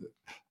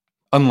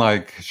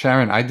 Unlike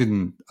Sharon, I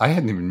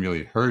hadn't even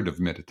really heard of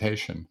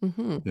meditation.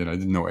 Mm-hmm. I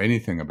didn't know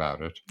anything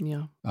about it.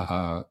 Yeah.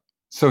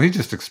 So he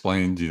just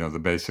explained, the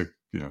basic,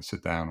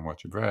 sit down and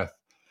watch your breath.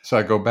 So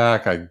I go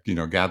back, I,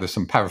 gather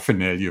some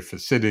paraphernalia for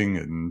sitting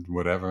and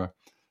whatever.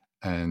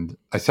 And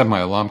I set my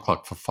alarm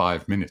clock for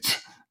 5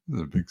 minutes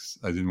because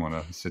I didn't want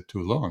to sit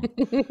too long.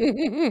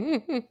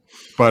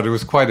 But it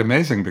was quite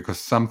amazing because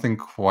something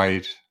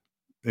quite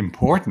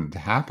important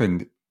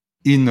happened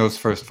in those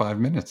first 5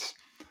 minutes.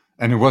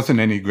 And it wasn't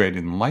any great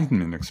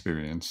enlightenment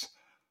experience,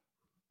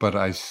 but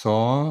I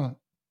saw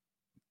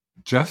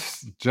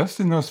just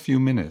in those few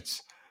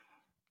minutes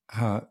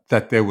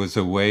that there was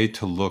a way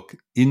to look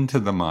into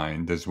the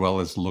mind as well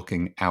as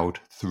looking out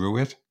through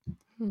it,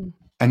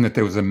 and that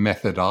there was a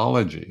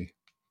methodology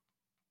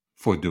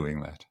for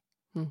doing that.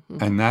 Mm-hmm.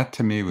 And that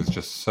to me was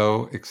just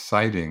so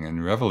exciting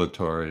and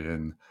revelatory,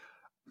 and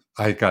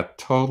I got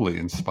totally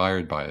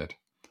inspired by it.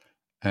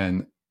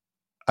 And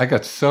I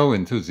got so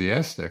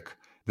enthusiastic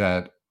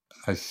that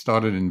I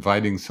started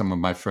inviting some of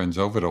my friends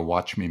over to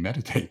watch me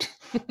meditate.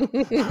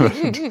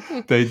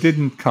 They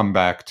didn't come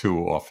back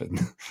too often.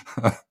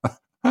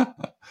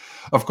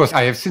 Of course,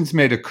 I have since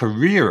made a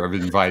career of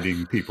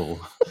inviting people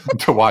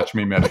to watch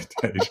me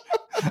meditate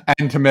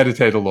and to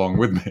meditate along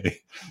with me.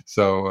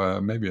 So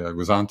maybe I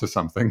was onto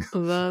something.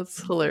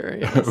 That's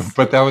hilarious.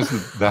 But that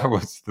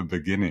was the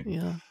beginning.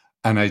 Yeah.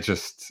 And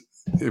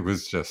it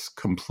was just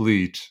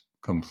complete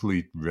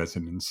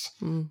resonance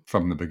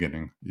from the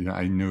beginning.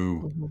 I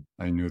knew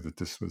that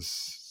this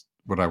was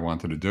what I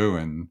wanted to do.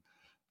 And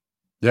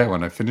yeah,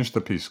 when I finished the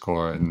Peace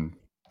Corps and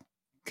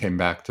came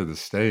back to the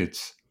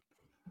States,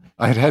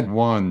 I had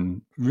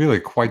one really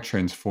quite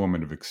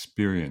transformative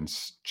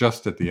experience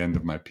just at the end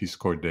of my Peace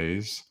Corps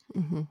days,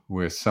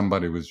 where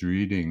somebody was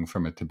reading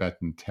from a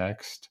Tibetan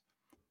text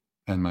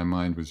and my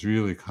mind was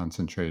really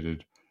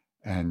concentrated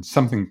and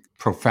something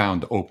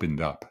profound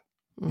opened up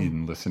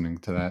in listening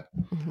to that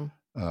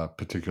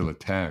particular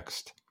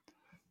text.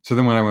 So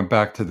then when I went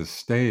back to the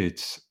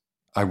States,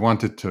 I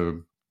wanted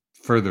to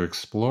further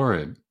explore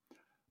it,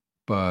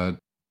 but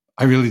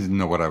I really didn't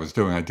know what I was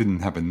doing. I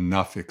didn't have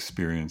enough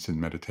experience in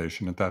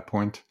meditation at that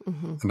point.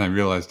 And I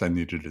realized I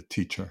needed a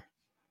teacher.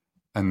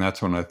 And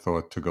that's when I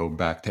thought to go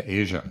back to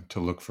Asia to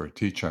look for a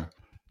teacher.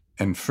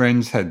 And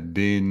friends had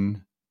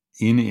been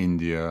in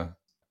India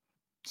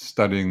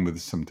studying with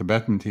some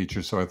Tibetan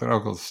teachers. So I thought,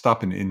 I'll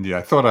stop in India.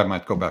 I thought I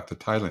might go back to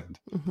Thailand.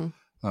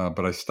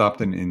 But I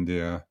stopped in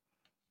India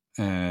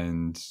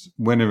and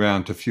went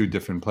around to a few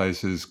different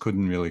places,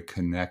 couldn't really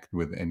connect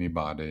with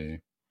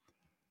anybody.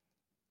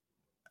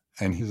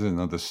 And here's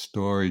another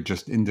story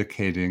just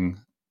indicating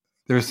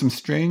there are some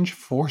strange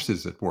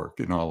forces at work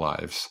in our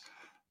lives.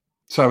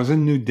 So I was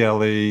in New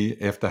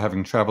Delhi after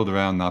having traveled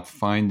around, not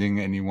finding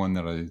anyone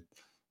that I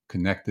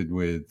connected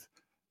with,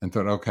 and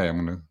thought, okay,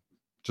 I'm going to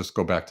just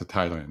go back to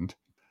Thailand.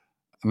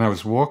 And I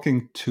was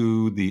walking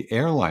to the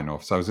airline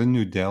office. I was in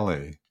New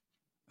Delhi.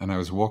 and I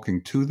was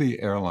walking to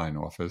the airline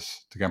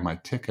office to get my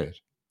ticket.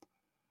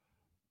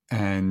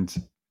 And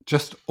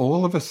just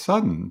all of a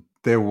sudden,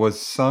 there was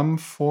some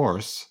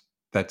force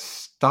that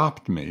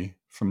stopped me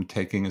from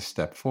taking a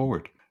step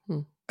forward.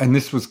 And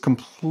this was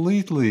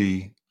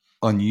completely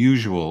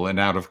unusual and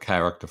out of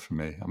character for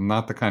me. I'm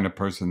not the kind of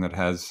person that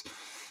has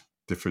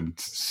different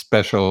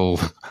special,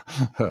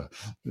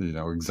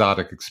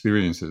 exotic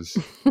experiences.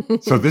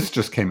 So this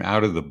just came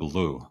out of the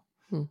blue.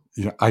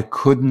 I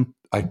couldn't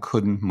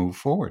move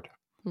forward.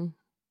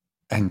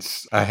 And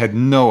I had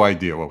no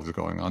idea what was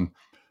going on.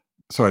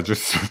 So I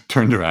just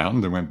turned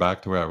around and went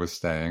back to where I was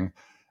staying.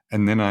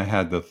 And then I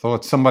had the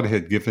thought, somebody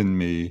had given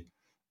me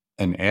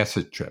an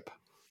acid trip.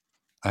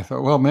 I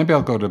thought, well, maybe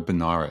I'll go to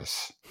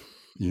Benares,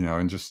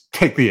 and just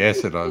take the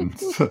acid on,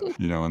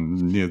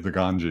 near the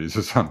Ganges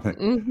or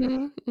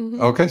something.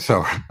 Okay,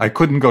 so I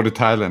couldn't go to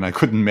Thailand. I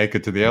couldn't make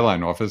it to the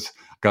airline office.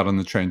 Got on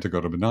the train to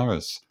go to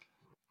Benares.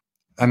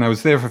 And I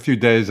was there for a few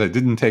days. I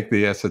didn't take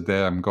the acid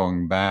there. I'm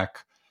going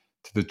back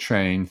to the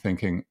train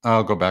thinking,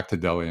 I'll go back to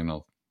Delhi and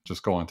I'll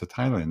just go on to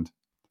Thailand.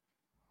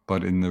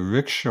 But in the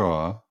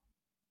rickshaw,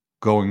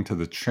 going to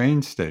the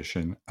train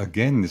station,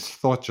 again, this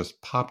thought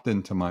just popped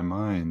into my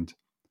mind.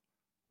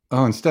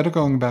 Oh, instead of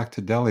going back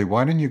to Delhi,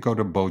 why don't you go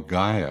to Bodh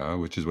Gaya,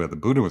 which is where the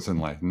Buddha was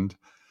enlightened,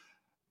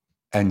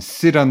 and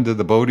sit under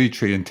the Bodhi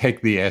tree and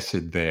take the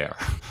acid there?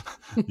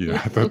 I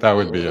thought that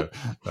would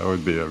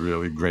be a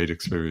really great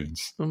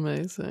experience.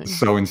 Amazing.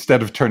 So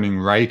instead of turning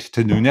right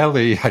to New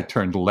Delhi, I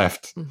turned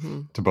left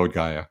to Bodh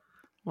Gaya.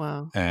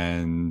 Wow.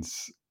 And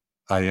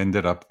I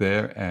ended up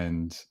there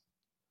and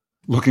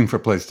looking for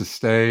a place to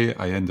stay.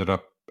 I ended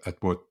up at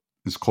what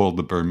is called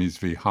the Burmese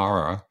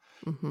Vihara,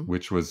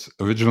 which was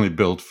originally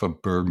built for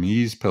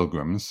Burmese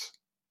pilgrims,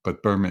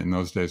 but Burma in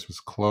those days was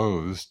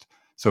closed.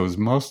 So it was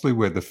mostly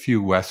where the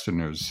few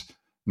Westerners,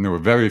 and there were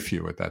very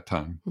few at that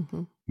time,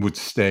 would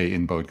stay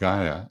in Bodh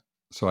Gaya.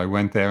 So I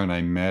went there and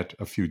I met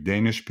a few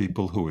Danish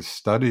people who were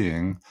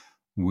studying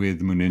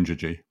with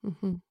Munindraji.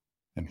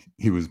 And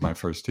he was my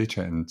first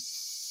teacher. And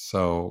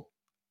so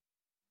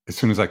as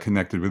soon as I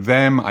connected with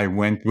them, I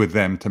went with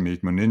them to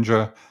meet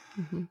Munindra.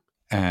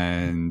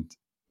 And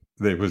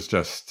it was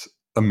just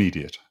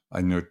immediate. I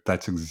knew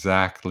that's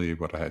exactly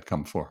what I had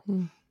come for.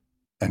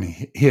 And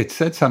he had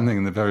said something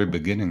in the very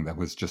beginning that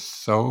was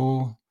just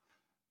so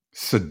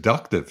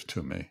seductive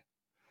to me.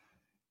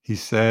 He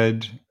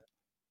said,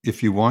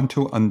 if you want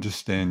to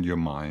understand your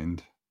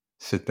mind,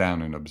 sit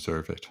down and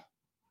observe it.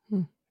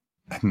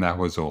 And that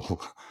was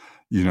all.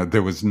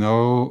 There was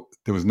no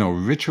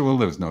ritual,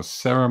 there was no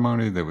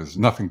ceremony, there was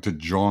nothing to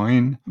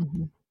join.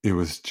 It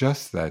was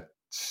just that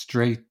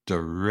straight,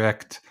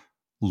 direct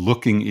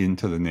looking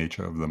into the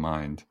nature of the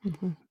mind.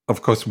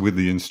 Of course, with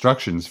the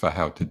instructions for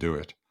how to do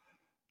it.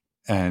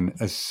 And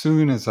as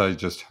soon as I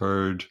just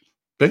heard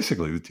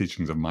basically the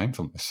teachings of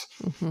mindfulness,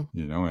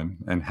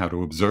 and how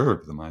to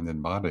observe the mind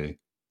and body,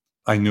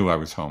 I knew I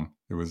was home.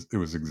 It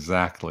was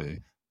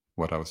exactly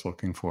what I was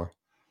looking for.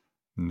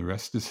 And the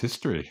rest is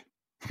history.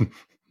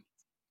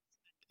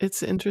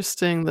 It's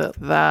interesting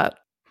that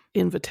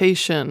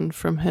invitation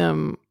from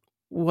him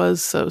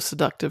was so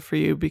seductive for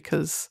you,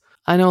 because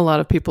I know a lot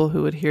of people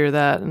who would hear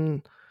that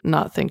and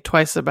not think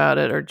twice about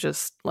it, or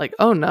just like,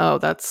 oh no,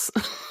 that's,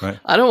 right.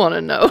 I don't want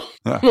to know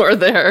more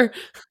there.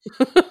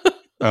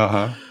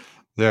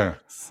 Yeah.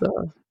 So.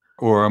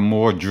 Or are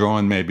more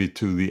drawn maybe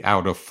to the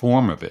outer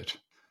form of it.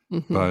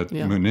 But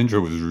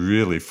Munindra was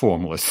really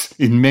formless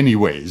in many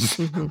ways.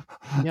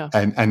 Yeah.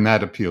 And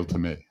that appealed to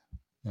me.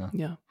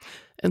 Yeah.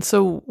 And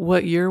so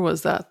what year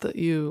was that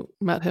you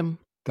met him?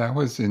 That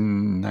was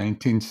in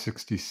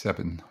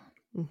 1967.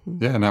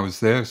 Yeah, and I was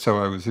there. So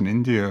I was in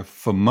India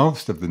for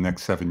most of the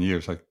next 7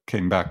 years. I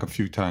came back a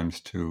few times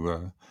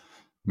to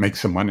make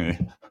some money,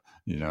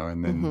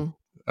 and then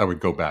I would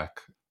go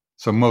back.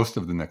 So most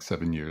of the next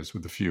 7 years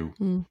with a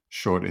few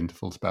short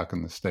intervals back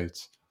in the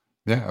States.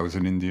 Yeah, I was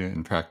in India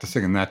and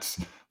practicing. And that's,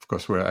 of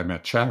course, where I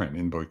met Sharon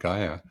in Bodh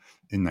Gaya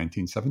in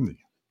 1970.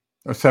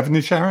 Or 70,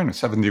 Sharon? Or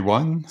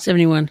 71?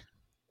 71.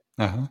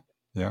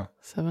 Yeah.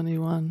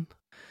 71.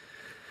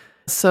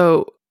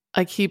 So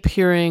I keep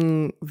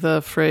hearing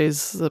the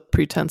phrase, the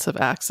pretense of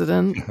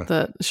accident,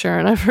 that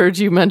Sharon, I've heard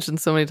you mention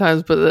so many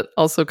times, but it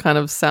also kind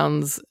of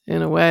sounds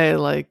in a way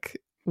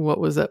like what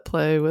was at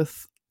play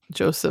with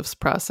Joseph's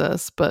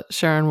process. But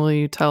Sharon, will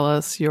you tell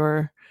us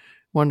your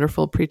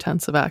wonderful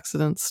pretense of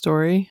accident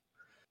story?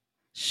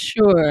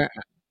 Sure.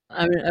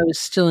 I was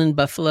still in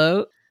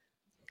Buffalo,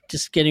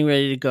 just getting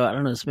ready to go. I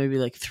don't know, it's maybe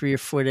like 3 or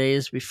 4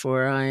 days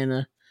before I and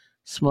a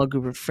small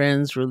group of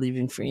friends were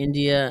leaving for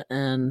India,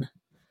 and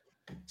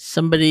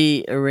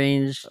somebody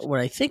arranged what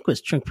I think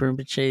was Trungpa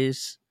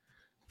Rinpoche's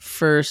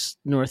first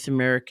North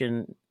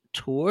American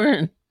tour,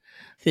 and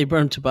they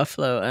brought him to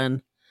Buffalo,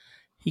 and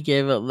he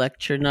gave a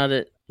lecture, not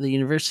at the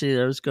university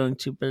that I was going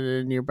to, but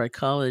at a nearby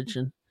college.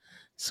 And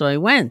so I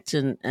went,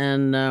 and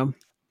then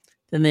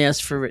they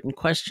asked for written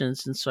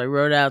questions. And so I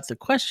wrote out the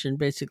question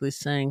basically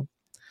saying,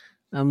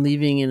 I'm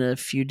leaving in a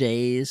few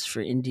days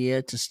for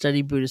India to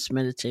study Buddhist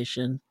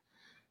meditation.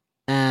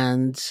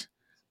 And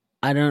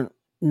I don't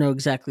know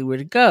exactly where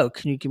to go.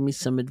 Can you give me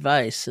some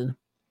advice? And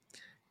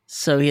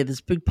so he had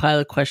this big pile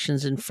of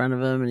questions in front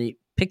of him, and he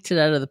picked it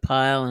out of the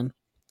pile and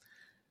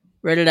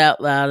read it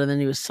out loud. And then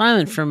he was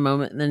silent for a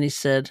moment. And then he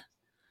said,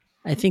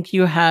 I think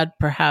you had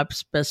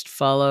perhaps best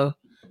follow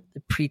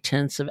the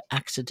pretense of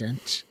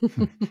accident.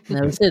 And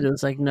that was it. It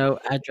was like no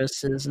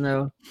addresses,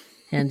 no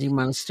handy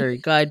monastery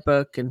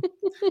guidebook. And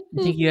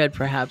I think you had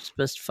perhaps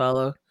best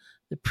follow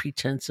the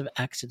pretense of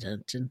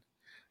accident. And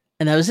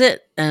that was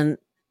it. And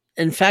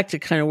in fact, it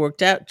kind of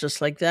worked out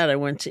just like that. I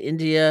went to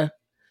India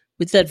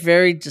with that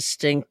very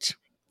distinct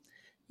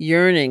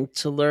yearning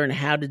to learn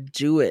how to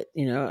do it,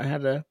 how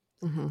to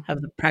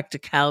have the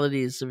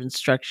practicalities of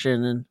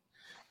instruction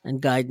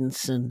and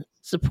guidance and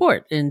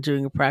support in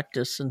doing a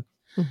practice. And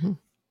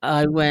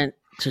I went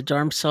to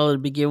Dharamsala to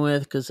begin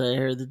with because I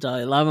heard the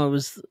Dalai Lama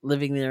was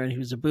living there and he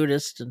was a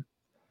Buddhist. And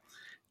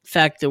in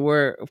fact, there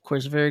were, of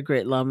course, very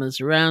great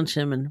lamas around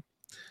him and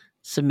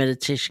some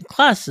meditation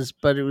classes,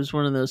 but it was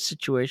one of those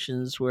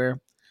situations where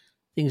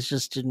things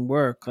just didn't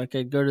work. Like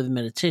I'd go to the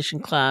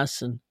meditation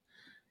class and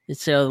they'd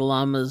say, oh, the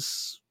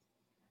lama's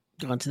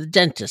gone to the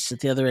dentist at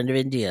the other end of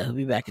India. He'll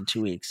be back in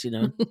 2 weeks,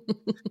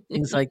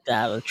 things like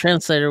that. The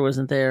translator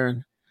wasn't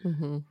there.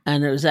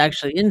 And it was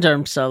actually in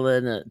Dharamsala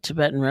in a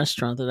Tibetan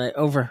restaurant that I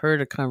overheard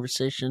a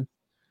conversation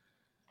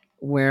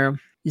where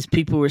these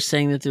people were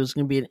saying that there was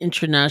going to be an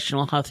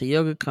international Hatha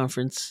Yoga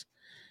conference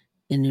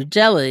in New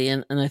Delhi.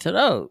 And I thought,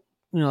 oh,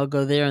 I'll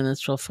go there and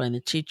that's where I'll find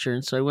the teacher.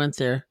 And so I went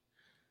there.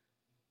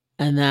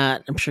 And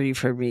that, I'm sure you've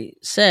heard me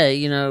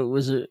say, it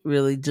was a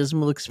really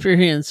dismal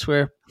experience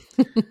where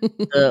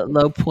the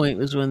low point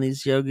was when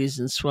these yogis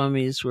and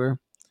swamis were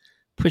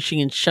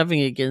pushing and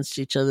shoving against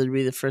each other to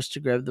be the first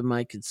to grab the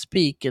mic and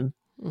speak. And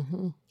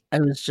I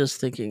was just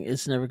thinking,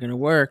 it's never going to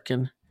work.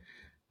 And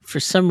for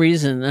some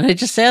reason, and I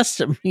just asked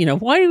him,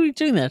 why are we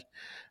doing that?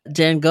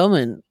 Dan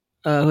Goleman,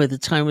 who at the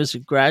time was a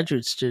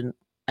graduate student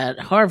at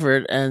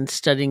Harvard and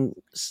studying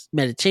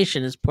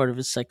meditation as part of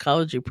his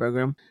psychology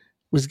program,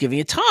 was giving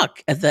a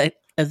talk at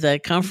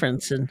that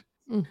conference.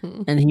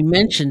 And he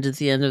mentioned at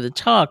the end of the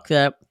talk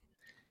that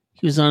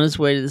he was on his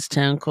way to this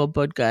town called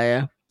Bodh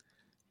Gaya,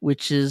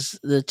 which is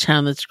the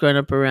town that's grown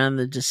up around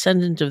the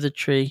descendant of the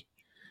tree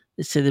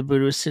they say the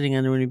Buddha was sitting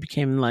under when he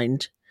became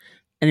enlightened.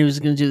 And he was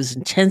going to do this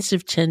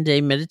intensive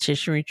 10-day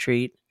meditation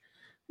retreat,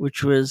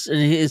 which was,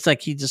 and it's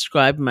like he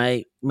described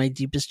my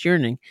deepest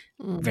yearning,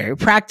 very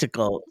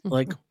practical,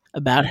 like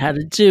about how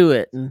to do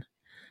it. And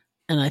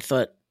I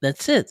thought,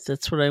 that's it.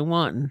 That's what I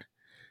want. And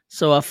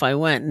so off I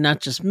went.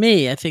 Not just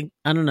me. I think,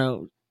 I don't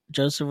know,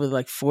 Joseph, with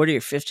like 40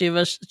 or 50 of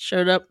us that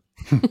showed up.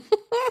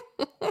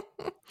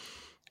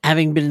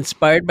 Having been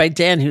inspired by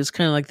Dan, who was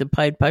kind of like the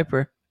Pied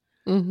Piper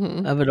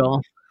of it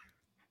all.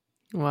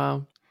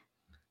 Wow.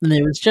 And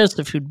there was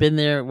Joseph, who'd been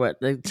there,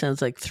 it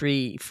sounds like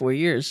 3-4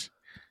 years,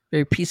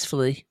 very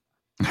peacefully.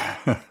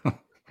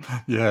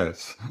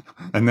 Yes.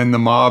 And then the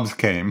mobs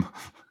came.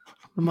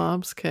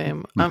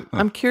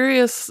 I'm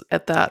curious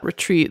at that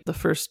retreat, the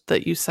first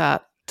that you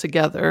sat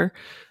together,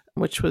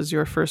 which was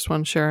your first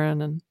one,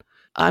 Sharon. And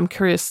I'm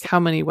curious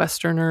how many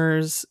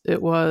Westerners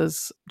it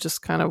was,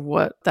 just kind of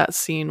what that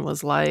scene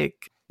was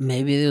like.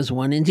 Maybe there was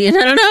one Indian.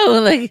 I don't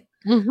know. Like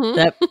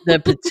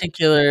that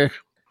particular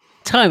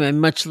time.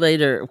 And much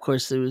later, of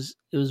course, it was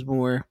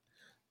more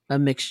a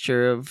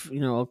mixture of,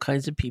 all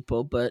kinds of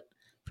people, but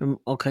from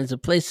all kinds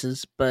of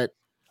places. But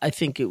I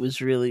think it was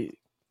really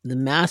the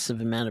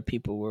massive amount of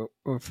people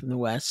were from the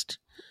West.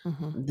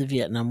 The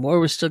Vietnam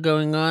War was still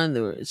going on.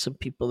 There were some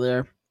people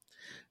there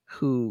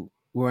who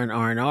were in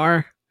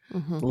R&R.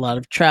 A lot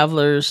of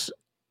travelers.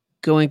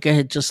 Goenka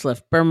had just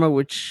left Burma,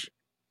 which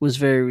was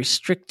very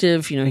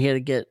restrictive. He had to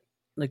get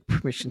like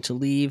permission to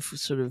leave,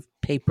 sort of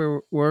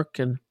paperwork.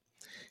 And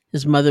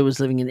his mother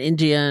was living in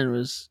India and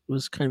was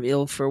kind of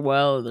ill for a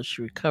while, although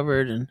she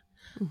recovered. And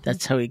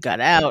that's how he got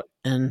out.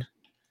 And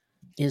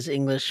his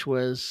English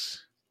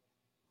was,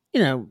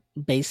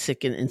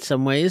 basic in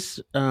some ways.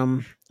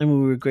 And we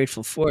were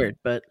grateful for it.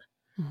 But,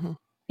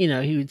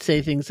 he would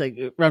say things like,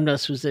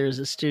 Ramdas was there as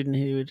a student.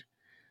 He would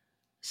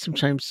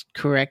sometimes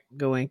correct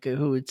Goenka,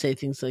 who would say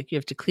things like, you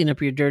have to clean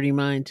up your dirty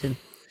mind. And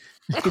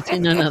he'd say,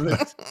 no,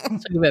 let's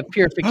talk about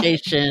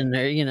purification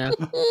or,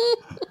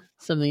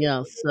 something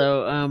else.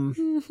 So,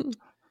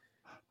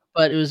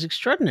 but it was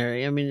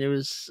extraordinary. I mean,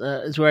 it's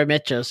where I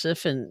met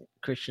Joseph and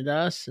Krishna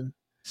Das and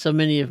so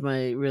many of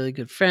my really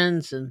good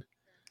friends. And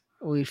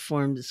we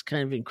formed this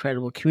kind of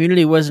incredible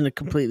community. It wasn't a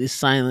completely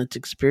silent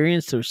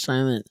experience. There were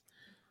silent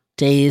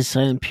days,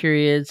 silent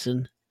periods.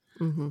 And,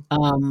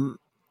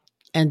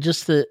 and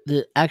just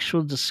the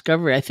actual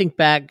discovery. I think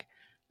back,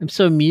 I'm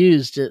so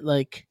amused at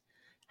like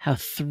how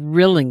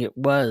thrilling it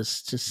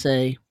was to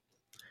say,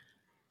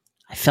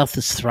 I felt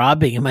this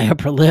throbbing in my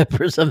upper lip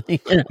or something,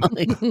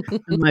 like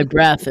in my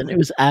breath. And it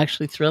was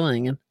actually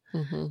thrilling.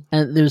 And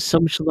there was so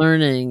much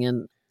learning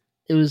and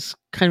it was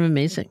kind of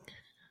amazing.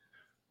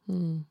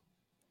 One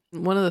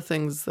of the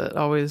things that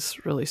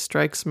always really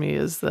strikes me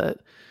is that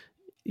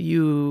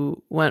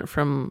you went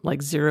from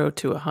like 0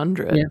 to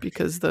 100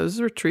 because those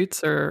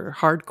retreats are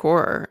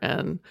hardcore.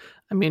 And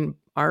I mean,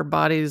 our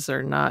bodies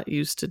are not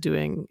used to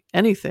doing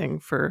anything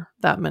for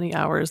that many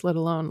hours, let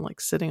alone like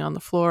sitting on the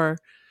floor.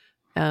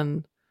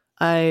 And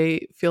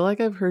I feel like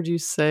I've heard you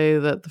say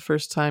that the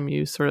first time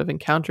you sort of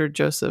encountered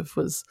Joseph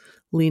was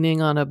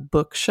leaning on a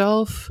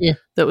bookshelf. Yeah.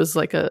 That was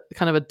like a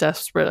kind of a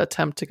desperate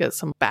attempt to get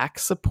some back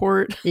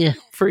support Yeah.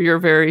 for your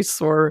very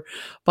sore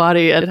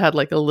body. And it had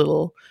like a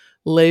little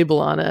label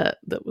on it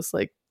that was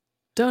like,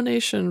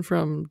 donation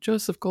from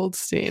Joseph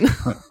Goldstein.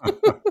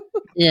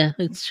 Yeah,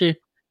 it's true.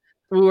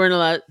 We weren't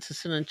allowed to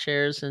sit on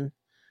chairs, and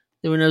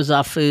there were no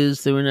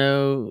zafus, there were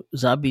no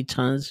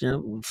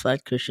zabutons,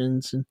 flat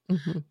cushions, and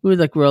we would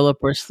like roll up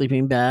our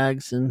sleeping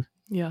bags and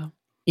Yeah.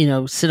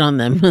 Sit on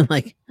them and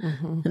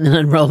and then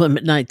unroll them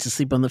at night to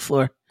sleep on the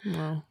floor.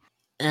 Wow.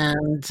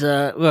 And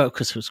well, of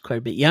course, I was quite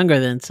a bit younger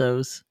then, so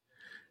it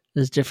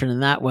was different in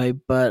that way.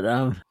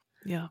 But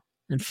Yeah.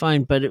 and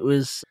fine. But it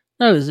was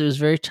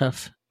very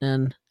tough.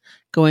 And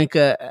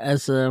Goenka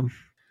as a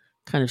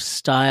kind of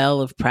style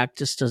of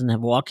practice doesn't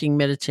have walking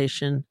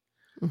meditation,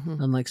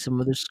 unlike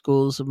some other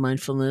schools of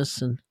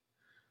mindfulness. And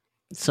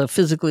so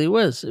physically, it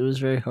was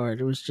very hard.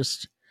 It was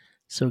just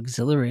so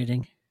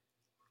exhilarating.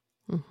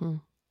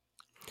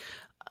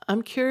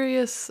 I'm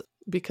curious,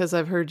 because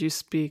I've heard you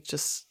speak,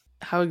 just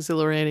how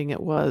exhilarating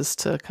it was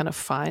to kind of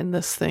find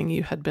this thing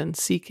you had been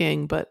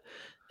seeking. But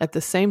at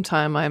the same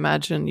time, I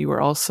imagine you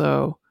were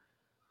also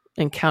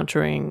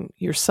encountering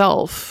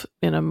yourself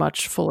in a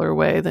much fuller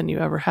way than you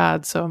ever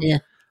had. So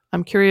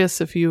I'm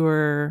curious if you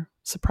were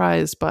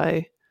surprised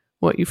by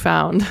what you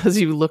found as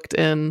you looked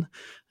in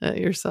at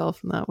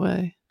yourself in that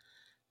way.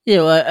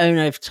 Yeah, well, I mean,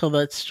 I've told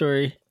that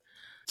story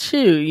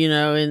too,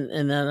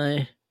 and that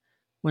I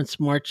once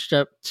marched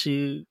up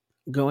to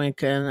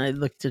Goenka and I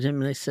looked at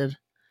him and I said,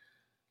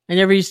 I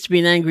never used to be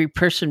an angry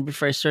person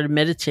before I started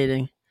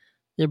meditating,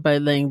 thereby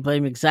laying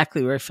blame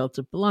exactly where I felt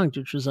it belonged,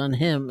 which was on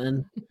him.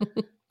 And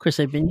of course,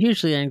 I'd been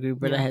hugely angry,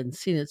 but I hadn't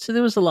seen it. So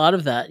there was a lot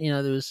of that.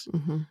 There was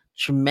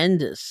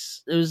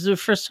tremendous. It was the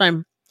first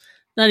time,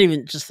 not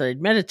even just that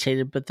I'd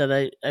meditated, but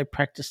that I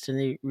practiced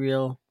any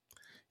real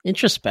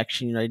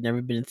introspection. I'd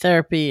never been in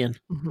therapy, and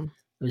I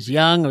was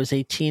young. I was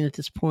 18 at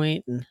this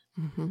point, and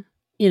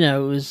it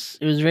was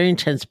very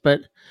intense.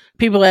 But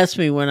people asked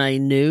me when I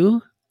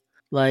knew,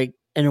 like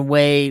in a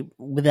way,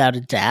 without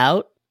a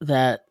doubt,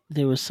 that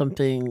there was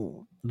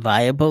something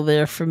viable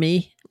there for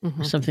me,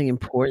 or something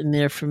important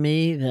there for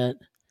me.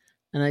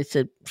 And I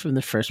said from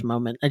the first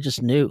moment, I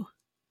just knew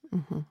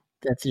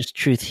that there's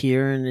truth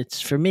here, and it's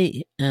for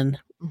me. And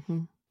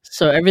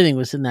so everything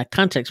was in that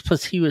context.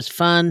 Plus, he was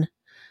fun.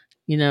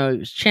 He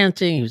was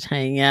chanting, he was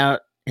hanging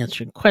out,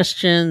 answering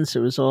questions. It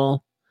was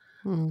all,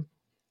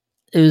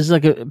 it was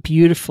like a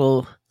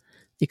beautiful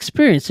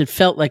experience. It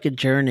felt like a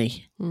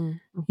journey.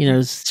 It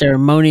was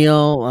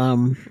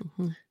ceremonial.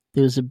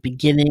 There was a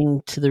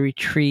beginning to the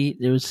retreat.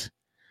 It was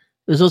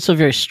also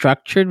very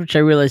structured, which I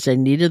realized I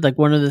needed. Like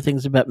one of the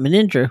things about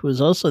Munindra, who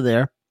was also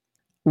there,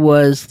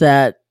 was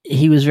that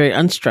he was very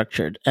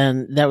unstructured.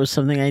 And that was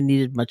something I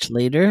needed much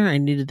later. I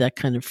needed that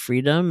kind of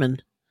freedom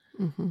and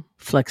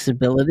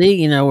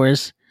flexibility,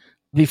 whereas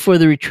before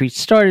the retreat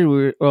started, we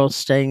were all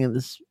staying in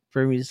this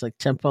Burmese like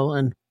temple,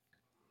 and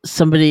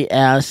somebody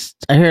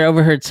asked, I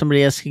overheard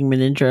somebody asking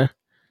Munindra,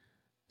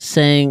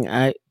 saying,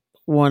 I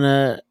want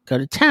to go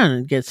to town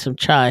and get some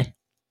chai.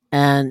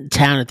 And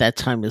town at that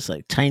time was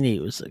like tiny.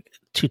 It was like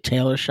 2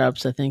 tailor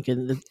shops, I think,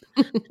 and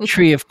the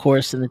tree, of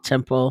course, in the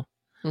temple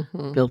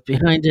built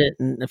behind it,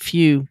 and a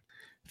few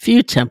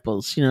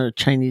temples, a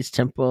Chinese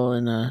temple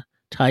and a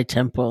Thai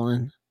temple.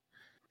 And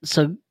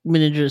so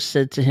Munindra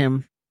said to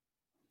him,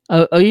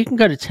 oh, you can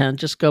go to town,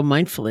 just go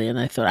mindfully. And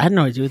I thought, I had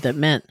no idea what that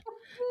meant.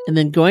 And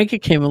then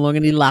Goenka came along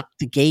and he locked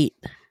the gate,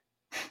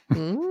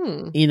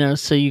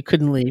 so you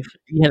couldn't leave.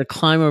 You had to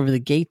climb over the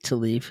gate to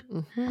leave.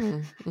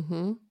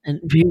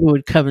 And people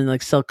would come and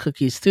like sell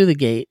cookies through the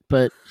gate,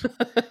 but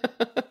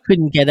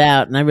couldn't get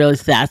out. And I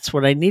realized that's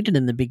what I needed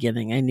in the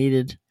beginning. I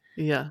needed,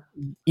 I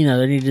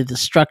needed the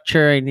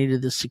structure. I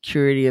needed the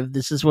security of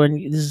this is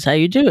how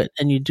you do it.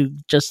 And you do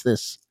just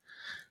this.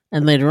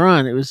 And later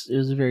on, it was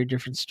a very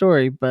different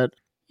story, but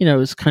it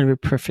was kind of a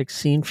perfect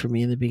scene for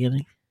me in the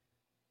beginning.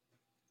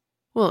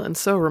 Well, and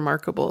so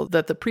remarkable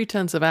that the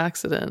pretense of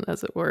accident,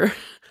 as it were,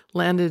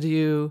 landed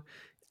you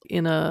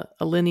in a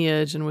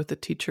lineage and with a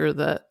teacher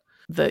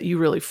that you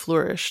really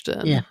flourished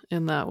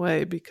in that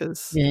way,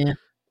 because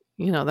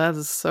that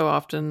is so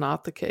often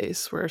not the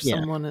case, where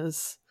someone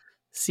is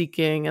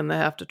seeking and they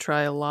have to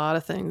try a lot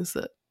of things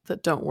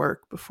that don't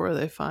work before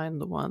they find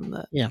the one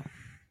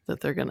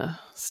that they're going to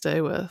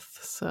stay with.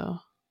 So,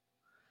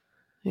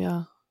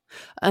 yeah.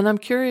 And I'm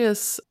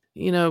curious,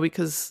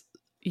 because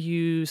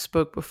you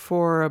spoke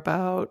before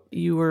about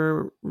you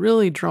were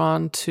really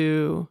drawn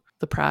to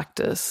the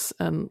practice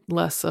and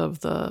less of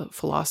the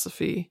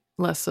philosophy,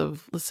 less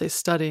of, let's say,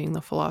 studying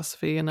the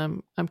philosophy. And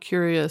I'm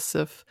curious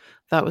if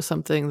that was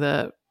something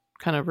that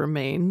kind of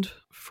remained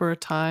for a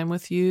time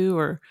with you,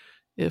 or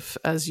if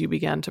as you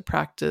began to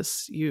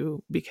practice,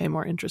 you became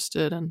more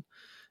interested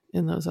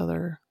in those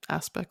other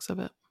aspects of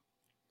it.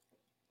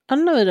 I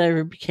don't know that I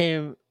ever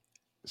became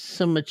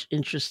so much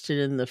interested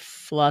in the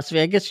philosophy.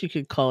 I guess you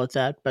could call it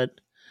that, but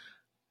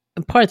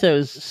in part I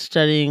was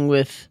studying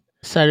with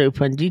Sayadaw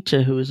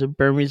Pandita, who was a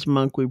Burmese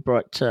monk we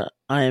brought to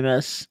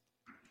IMS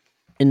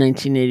in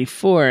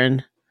 1984,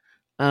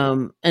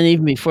 and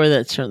even before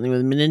that, certainly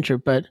with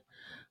Manindra. But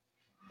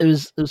it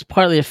was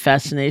partly a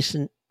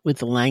fascination with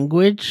the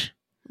language,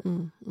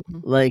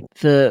 like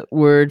the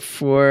word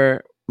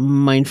for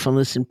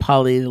mindfulness in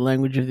Pali, the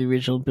language of the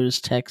original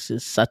Buddhist text,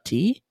 is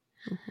sati,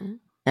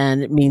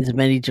 and it means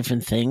many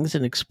different things,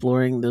 and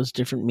exploring those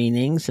different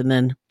meanings. And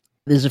then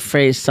there's a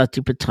phrase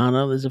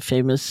satipatthana. There's a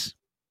famous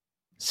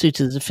sutta,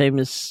 there's a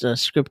famous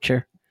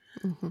scripture,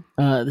 the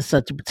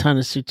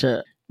Satipatthana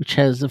Sutta, which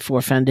has the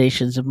 4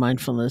 foundations of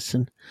mindfulness.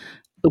 And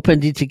U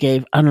Pandita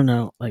gave, I don't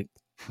know, like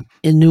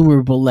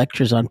innumerable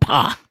lectures on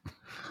pa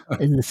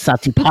in the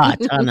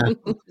Satipatthana.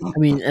 I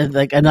mean,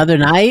 like another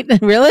night,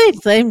 really?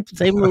 Same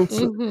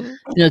little,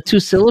 2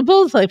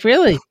 syllables, like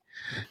really.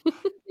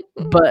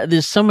 But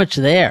there's so much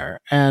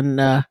there,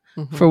 and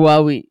for a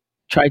while we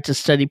tried to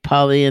study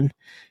Pali, and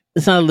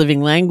it's not a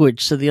living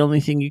language, so the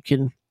only thing you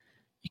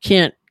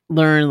can't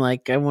learn,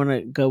 like, I want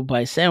to go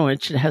buy a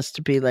sandwich. It has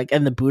to be like,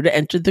 and the Buddha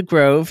entered the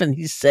grove and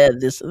he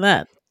said this and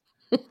that,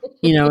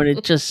 and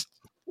it just,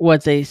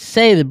 what they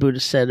say the Buddha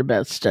said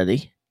about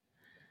study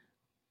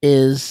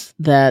is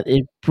that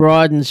it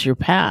broadens your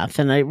path.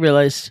 And I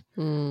realized,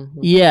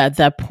 at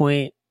that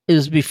point, it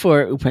was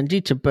before U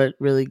Pandita, but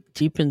really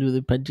deepened with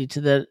U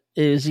Pandita, that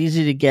it was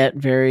easy to get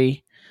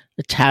very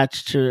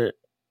attached to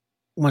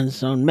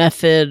one's own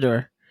method,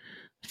 or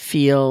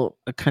feel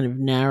a kind of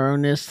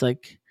narrowness,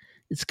 like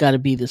it's got to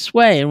be this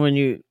way. And when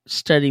you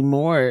study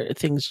more,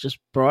 things just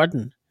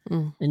broaden,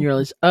 and you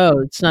realize, oh,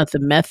 it's not the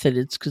method,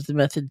 it's because the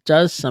method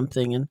does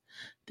something, and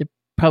there are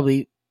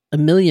probably a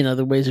million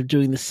other ways of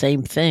doing the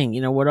same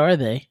thing. What are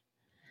they?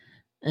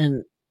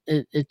 And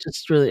it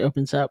just really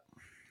opens up.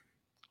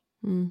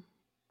 I'm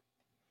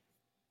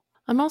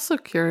also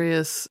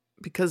curious,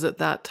 because at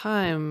that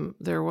time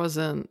there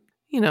wasn't,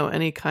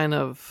 any kind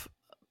of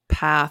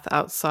path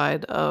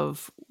outside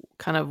of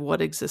kind of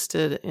what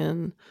existed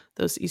in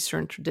those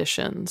Eastern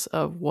traditions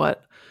of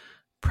what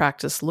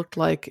practice looked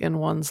like in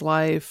one's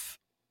life.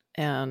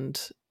 And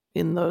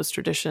in those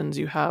traditions,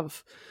 you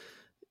have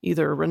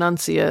either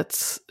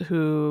renunciates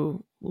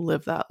who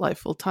live that life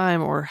full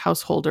time, or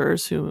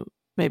householders who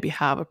maybe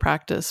have a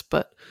practice,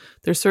 but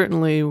there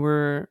certainly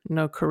were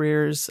no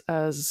careers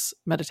as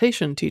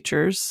meditation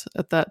teachers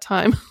at that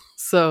time.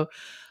 So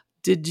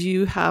did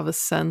you have a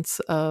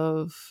sense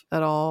of,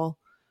 at all,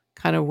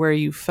 kind of where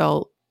you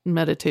felt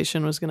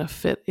meditation was going to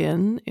fit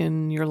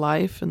in your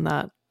life, in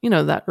that,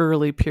 that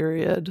early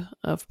period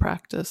of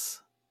practice?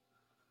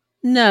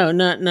 No,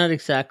 not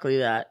exactly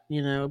that,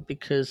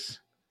 because,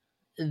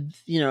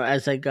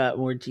 as I got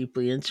more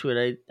deeply into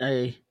it,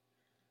 I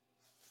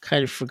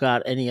kind of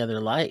forgot any other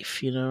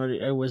life.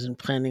 I wasn't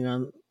planning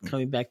on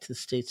coming back to the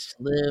States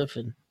to live,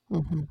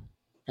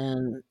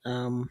 and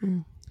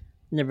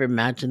never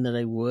imagined that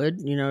I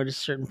would, at a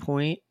certain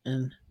point.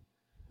 And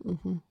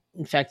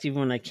in fact, even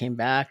when I came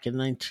back in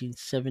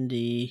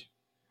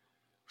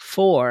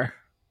 1974,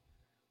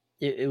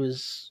 it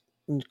was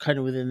kind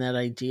of within that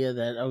idea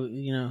that,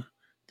 oh,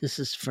 this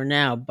is for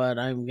now, but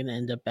I'm going to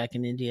end up back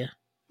in India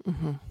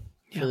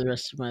for the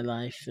rest of my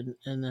life,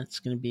 and that's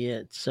going to be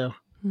it. So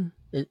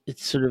it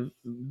sort of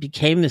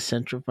became the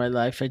center of my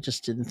life. I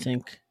just didn't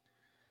think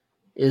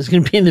it was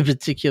going to be in the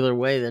particular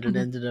way that it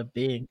ended up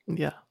being.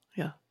 Yeah.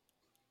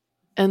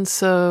 And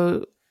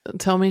so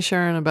tell me,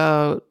 Sharon,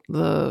 about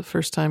the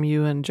first time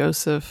you and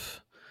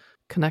Joseph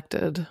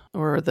connected,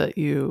 or that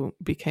you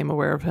became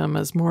aware of him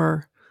as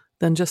more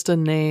than just a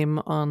name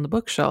on the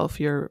bookshelf,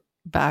 your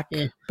back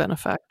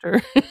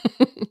benefactor.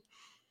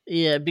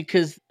 Yeah,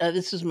 because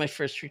this was my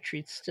first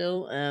retreat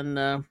still,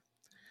 and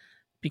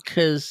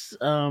because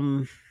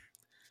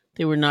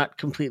they were not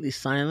completely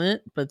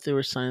silent, but they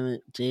were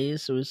silent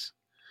days. It was,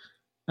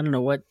 I don't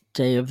know what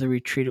day of the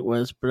retreat it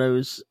was, but I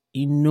was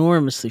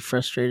enormously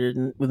frustrated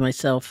with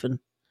myself, and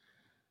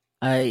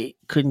I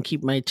couldn't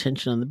keep my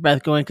attention on the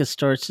breath. Goenka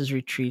starts his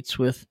retreats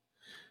with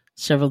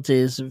several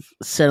days of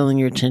settling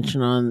your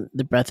attention on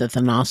the breath at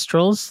the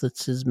nostrils.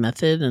 That's his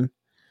method, and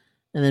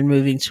then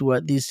moving to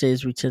what these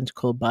days we tend to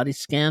call a body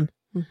scan.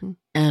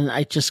 And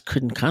I just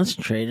couldn't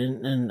concentrate,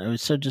 and I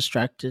was so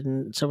distracted,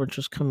 and so much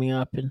was coming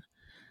up, and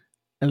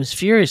I was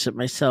furious at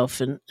myself,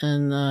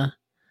 and I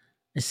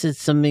said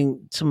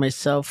something to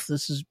myself,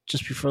 this is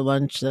just before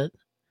lunch, that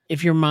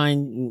if your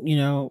mind,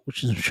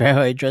 which is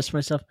how I address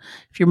myself,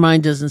 if your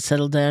mind doesn't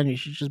settle down, you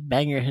should just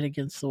bang your head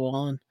against the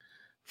wall. And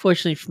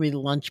fortunately for me, the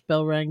lunch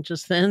bell rang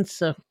just then,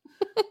 so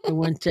I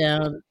went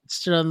down,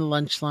 stood on the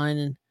lunch line,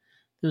 and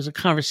there was a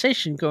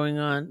conversation going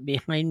on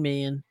behind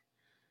me, and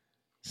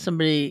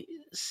somebody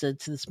said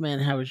to this man,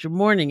 "How was your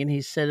morning?" And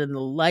he said in the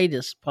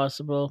lightest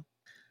possible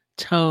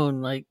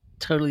tone, like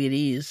totally at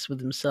ease with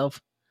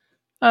himself,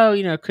 "Oh,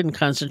 couldn't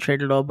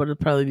concentrate at all, but it'll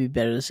probably be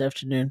better this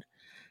afternoon."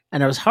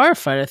 And I was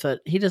horrified. I thought,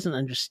 he doesn't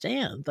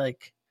understand.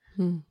 Like,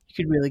 You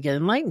could really get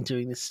enlightened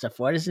doing this stuff.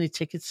 Why doesn't he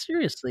take it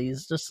seriously?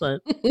 He's just like,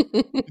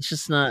 it's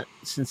just not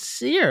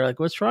sincere. Like,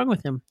 what's wrong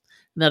with him?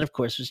 And that, of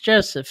course, was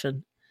Joseph.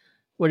 And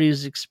what he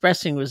was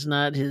expressing was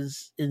not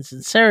his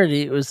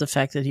insincerity. It was the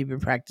fact that he'd been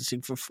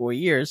practicing for 4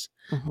 years.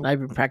 And I've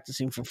been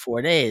practicing for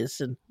 4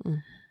 days. And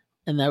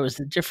that was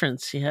the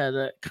difference. He had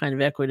a kind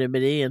of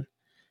equanimity and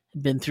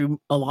had been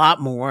through a lot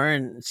more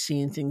and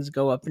seen things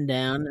go up and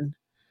down and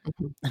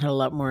had a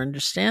lot more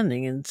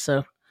understanding. And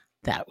so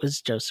that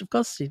was Joseph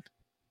Goldstein.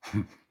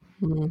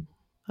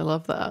 I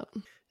love that.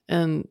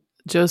 And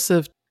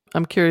Joseph,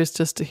 I'm curious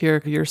just to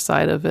hear your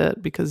side of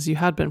it, because you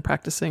had been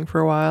practicing for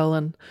a while,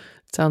 and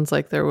it sounds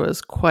like there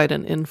was quite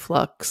an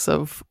influx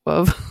of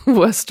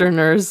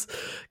Westerners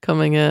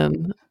coming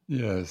in.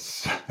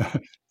 Yes.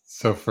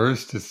 So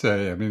first to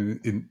say, I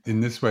mean,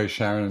 in this way,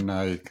 Sharon and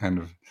I kind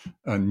of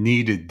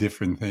needed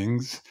different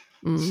things.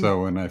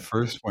 So when I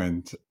first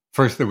went,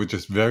 there were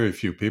just very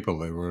few people.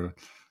 They were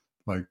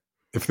like,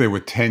 if there were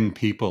 10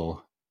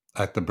 people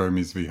at the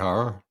Burmese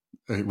Vihara,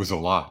 it was a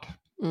lot,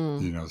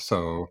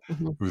 so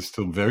there was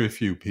still very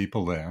few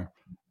people there.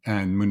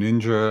 And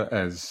Munindra,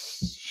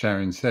 as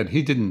Sharon said,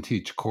 he didn't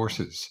teach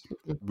courses.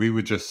 We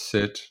would just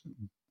sit,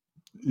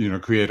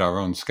 create our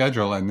own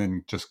schedule and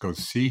then just go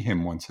see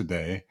him once a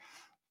day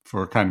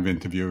for a kind of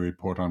interview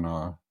report on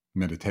our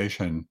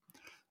meditation.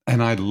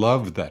 And I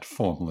loved that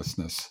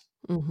formlessness.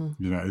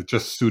 It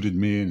just suited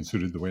me and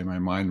suited the way my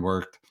mind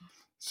worked.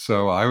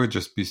 So I would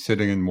just be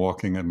sitting and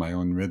walking at my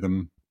own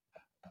rhythm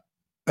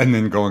and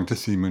then going to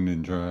see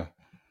Munindra.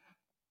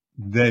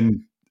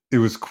 Then it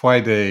was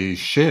quite a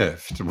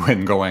shift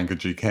when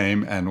Goenkaji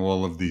came and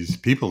all of these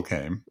people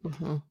came,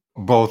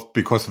 both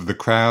because of the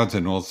crowds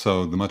and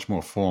also the much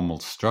more formal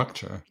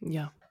structure,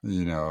 of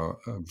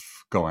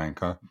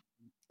Goenka.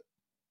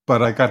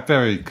 But I got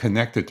very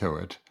connected to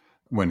it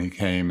when he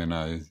came and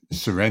I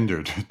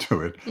surrendered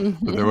to it.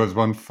 But there was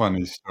one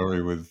funny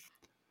story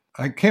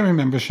I can't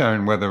remember,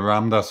 Sharon, whether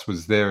Ramdas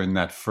was there in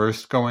that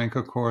first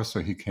Goenka course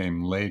or he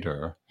came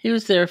later. He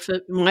was there for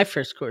my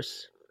first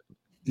course.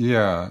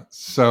 Yeah.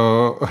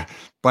 So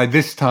by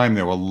this time,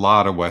 there were a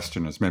lot of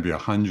Westerners, maybe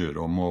 100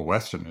 or more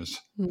Westerners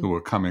who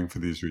were coming for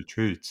these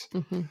retreats.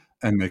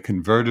 And they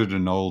converted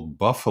an old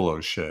buffalo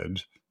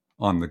shed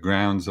on the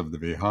grounds of the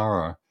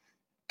Vihara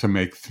to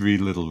make 3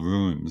 little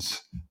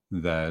rooms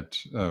that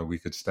we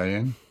could stay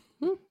in.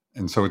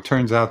 And so it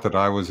turns out that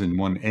I was in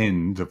one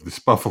end of this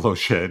buffalo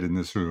shed in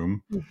this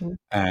room,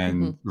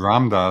 and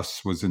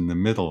Ramdas was in the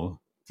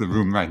middle, the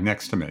room right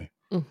next to me.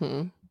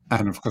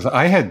 And of course,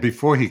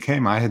 before he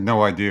came, I had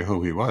no idea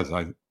who he was.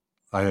 I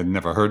had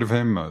never heard of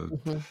him.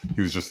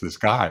 He was just this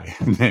guy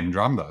named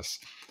Ramdas.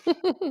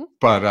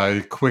 But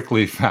I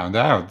quickly found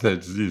out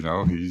that,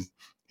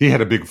 he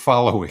had a big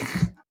following.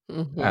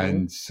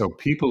 And so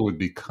people would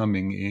be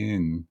coming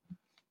in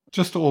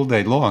just all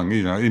day long,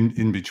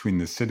 in between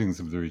the sittings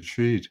of the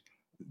retreat,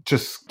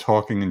 just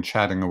talking and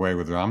chatting away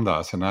with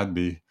Ramdas. And I'd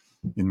be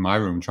in my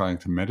room trying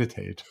to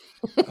meditate.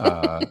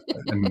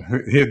 And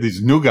here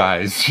these new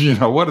guys,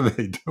 what are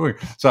they doing?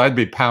 So I'd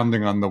be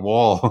pounding on the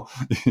wall,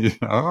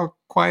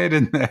 quiet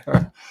in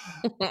there.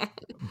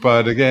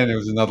 But again, it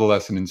was another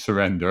lesson in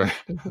surrender,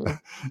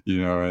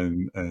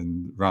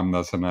 and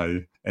Ramdas and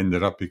I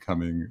ended up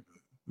becoming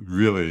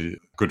really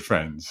good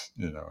friends,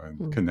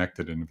 and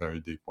connected in a very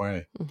deep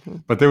way.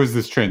 But there was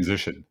this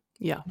transition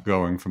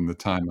going from the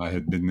time I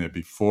had been there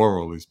before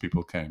all these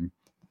people came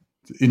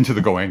into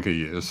the Goenka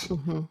years.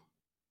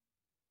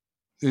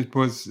 It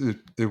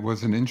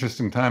was an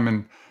interesting time,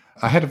 and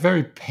I had a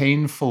very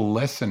painful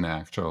lesson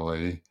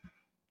actually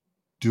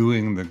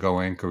doing the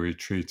Goenka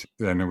retreats,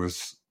 and it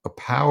was a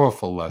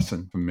powerful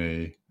lesson for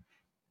me.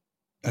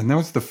 And that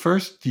was the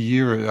first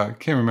year. I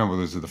can't remember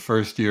whether it was the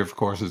first year of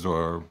courses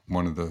or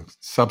one of the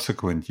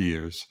subsequent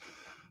years,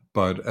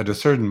 but at a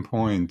certain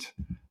point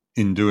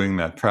in doing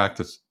that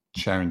practice,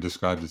 Sharon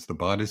described as the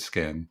body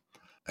scan,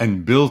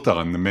 and built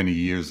on the many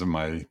years of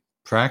my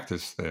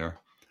practice there,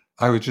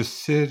 I would just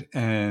sit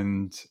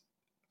and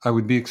I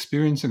would be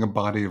experiencing a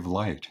body of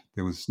light.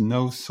 There was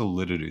no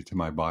solidity to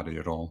my body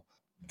at all.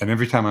 And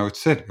every time I would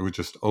sit, it would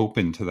just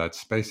open to that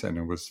space. And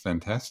it was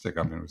fantastic.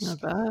 I mean, it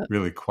was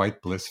really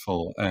quite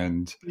blissful.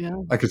 And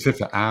I could sit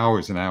for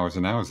hours and hours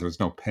and hours. There was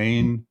no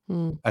pain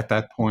at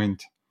that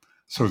point.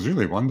 So it was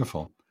really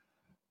wonderful.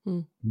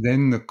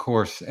 Then the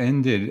course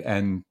ended,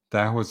 and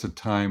that was a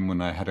time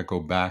when I had to go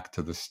back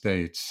to the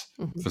States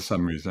for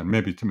some reason,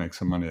 maybe to make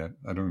some money.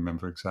 I don't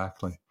remember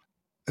exactly.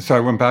 So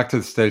I went back to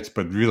the States,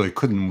 but really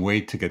couldn't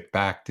wait to get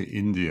back to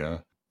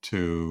India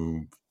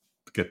to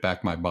get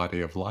back my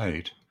body of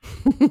light.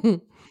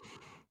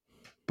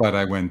 But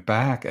I went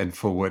back, and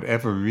for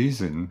whatever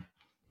reason,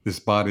 this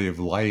body of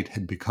light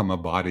had become a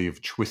body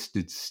of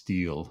twisted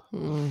steel.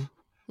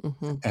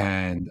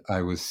 And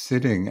I was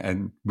sitting,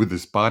 and with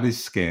this body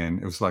scan,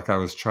 it was like I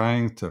was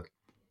trying to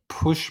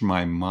push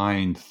my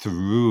mind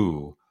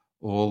through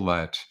all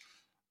that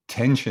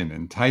tension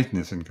and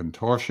tightness and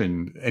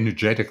contortion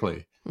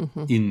energetically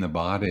in the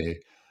body,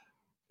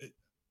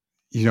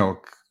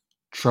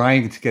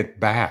 trying to get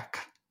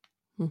back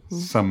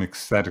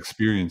that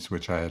experience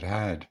which I had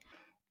had.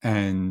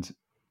 And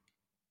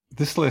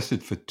this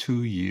lasted for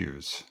 2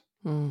 years.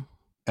 Mm.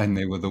 And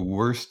they were the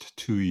worst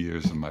 2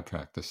 years of my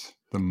practice,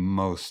 the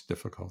most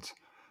difficult.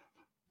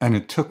 And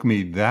it took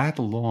me that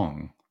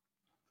long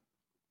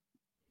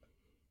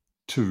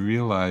to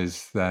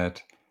realize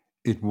that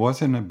it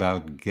wasn't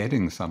about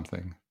getting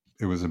something.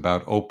 It was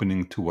about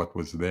opening to what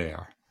was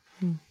there,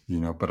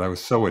 but I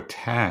was so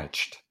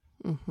attached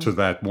to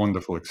that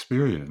wonderful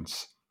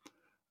experience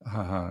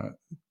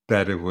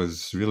that it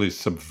was really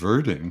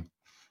subverting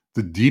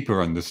the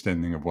deeper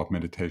understanding of what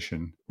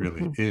meditation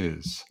really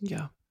is.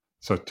 Yeah.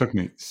 So it took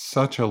me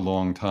such a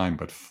long time,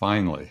 but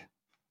finally,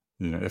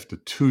 after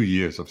 2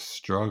 years of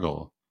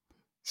struggle,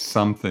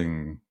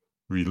 something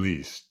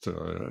released,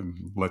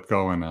 let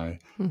go, and I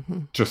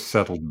just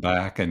settled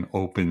back and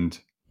opened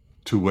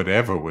to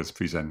whatever was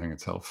presenting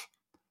itself.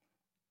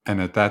 And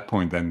at that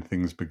point, then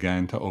things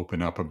began to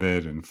open up a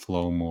bit and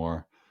flow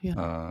more,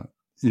 and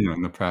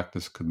the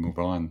practice could move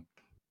on.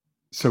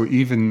 So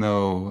even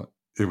though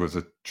it was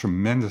a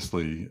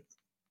tremendously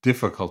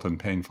difficult and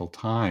painful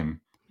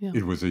time,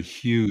 it was a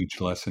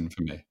huge lesson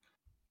for me,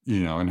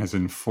 and has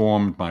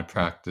informed my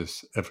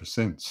practice ever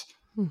since.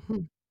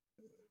 And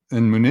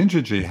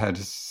Munindraji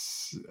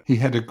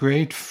had a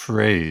great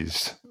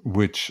phrase,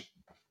 which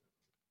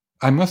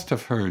I must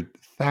have heard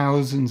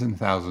thousands and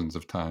thousands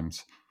of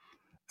times.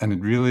 And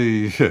it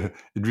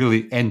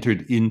really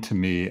entered into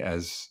me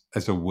as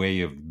a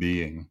way of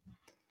being.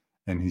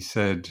 And he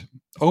said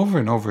over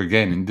and over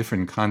again in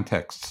different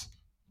contexts,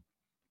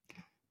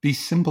 be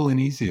simple and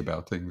easy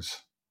about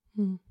things.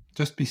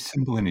 Just be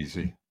simple and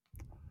easy.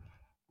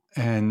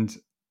 And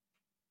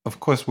of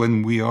course,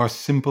 when we are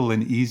simple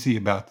and easy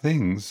about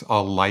things,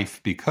 our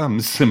life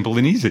becomes simple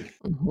and easy,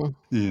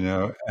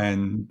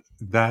 and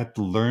that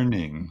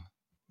learning,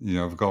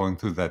 of going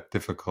through that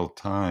difficult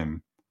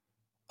time,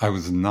 I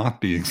was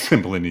not being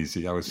simple and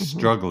easy. I was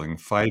struggling,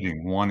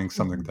 fighting, wanting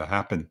something to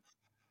happen.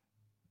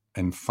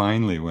 And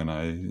finally, when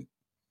I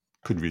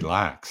could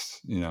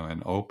relax,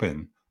 and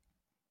open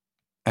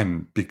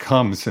and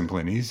become simple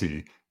and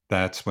easy,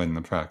 that's when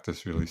the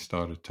practice really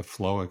started to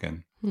flow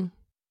again.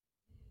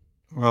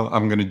 Well,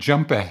 I'm going to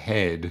jump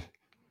ahead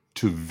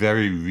to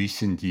very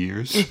recent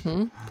years.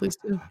 Please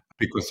do.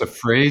 Because a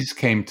phrase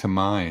came to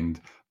mind,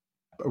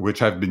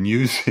 which I've been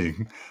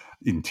using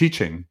in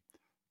teaching,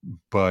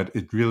 but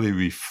it really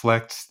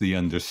reflects the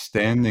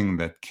understanding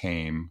that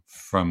came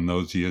from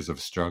those years of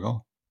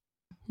struggle.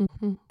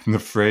 The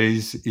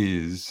phrase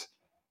is,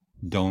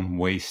 don't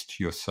waste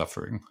your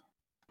suffering,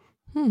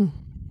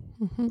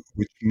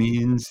 which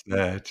means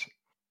that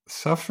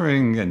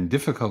suffering and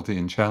difficulty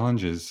and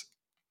challenges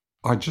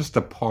are just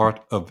a part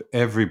of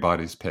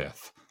everybody's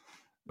path.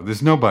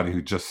 There's nobody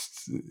who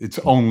it's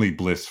only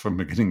bliss from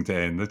beginning to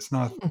end. That's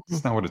not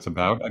what it's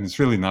about. And it's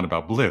really not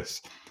about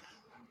bliss,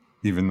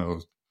 even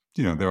though,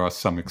 there are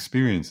some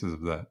experiences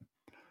of that.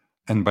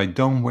 And by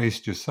don't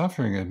waste your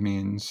suffering, it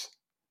means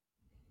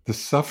the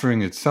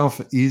suffering itself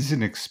is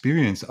an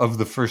experience of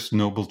the first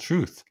noble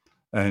truth.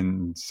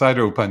 And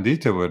Sayadaw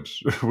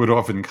Pandita would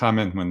often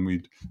comment when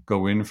we'd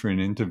go in for an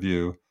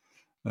interview,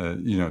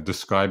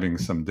 describing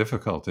some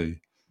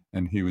difficulty,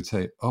 and he would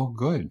say, oh,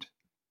 good.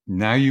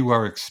 Now you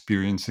are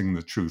experiencing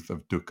the truth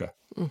of dukkha,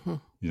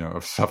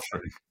 of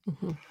suffering.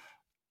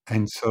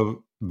 And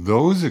so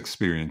those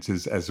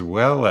experiences, as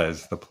well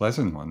as the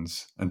pleasant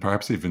ones, and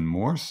perhaps even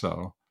more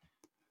so,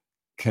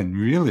 can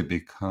really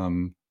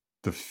become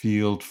the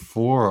field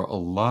for a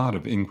lot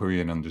of inquiry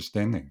and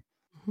understanding.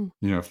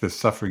 If there's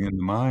suffering in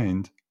the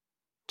mind,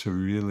 to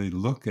really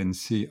look and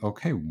see,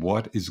 okay,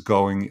 what is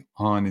going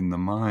on in the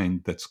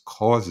mind that's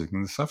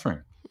causing the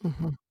suffering?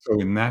 So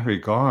in that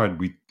regard,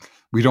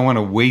 we don't want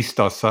to waste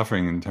our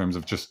suffering in terms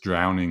of just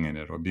drowning in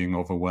it or being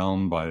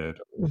overwhelmed by it,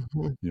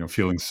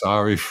 feeling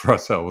sorry for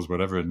ourselves,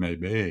 whatever it may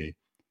be.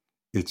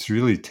 It's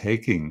really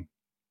taking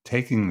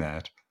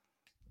that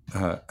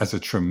as a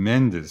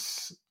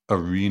tremendous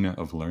arena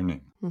of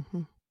learning.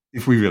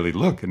 If we really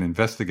look and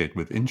investigate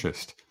with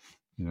interest,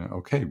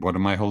 okay, what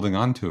am I holding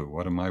on to?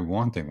 What am I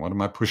wanting? What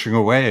am I pushing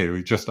away?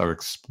 We just are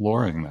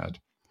exploring that.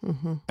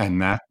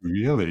 And that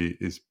really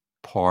is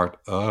part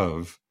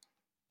of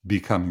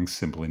becoming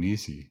simple and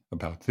easy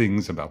about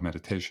things, about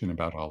meditation,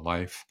 about our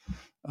life.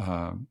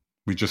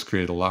 We just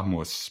create a lot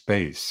more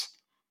space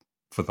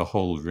for the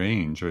whole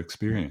range of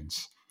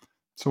experience.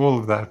 So all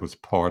of that was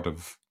part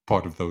of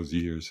those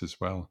years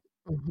as well.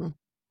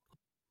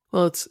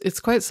 Well, it's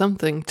quite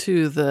something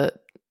too that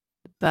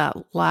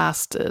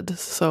lasted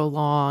so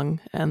long,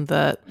 and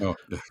that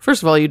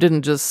first of all, you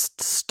didn't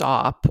just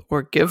stop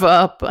or give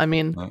up. I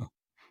mean,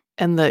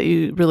 and that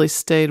you really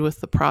stayed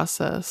with the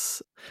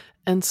process.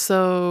 And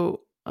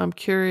so I'm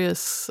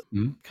curious,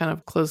 kind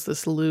of close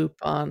this loop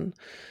on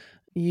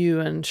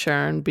you and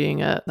Sharon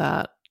being at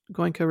that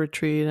Goenka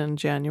retreat in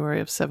January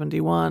of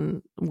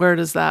 1971. Where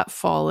does that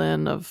fall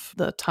in of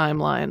the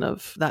timeline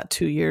of that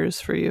 2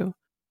 years for you?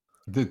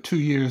 The 2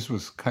 years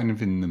was kind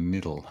of in the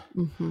middle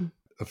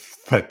of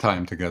that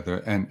time together.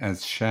 And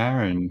as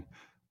Sharon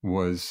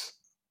was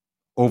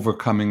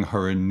overcoming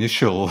her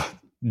initial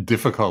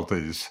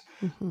difficulties.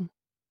 Mm-hmm.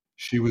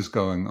 She was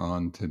going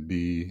on to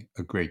be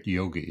a great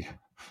yogi,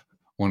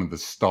 one of the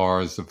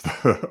stars of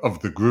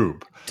the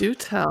group. Do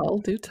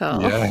tell.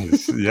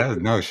 Yes, yeah.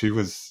 No, she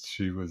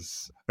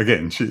was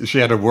again. She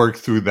had to work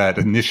through that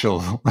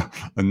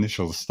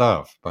initial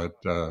stuff, but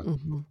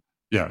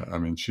yeah, I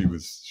mean, she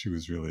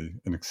was really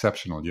an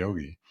exceptional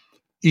yogi.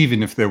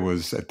 Even if there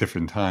was at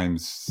different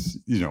times,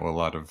 a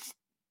lot of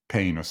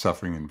pain or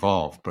suffering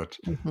involved, but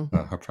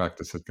her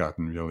practice had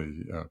gotten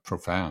really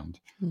profound.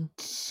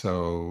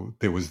 So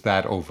there was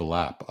that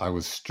overlap. I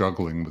was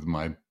struggling with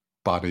my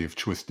body of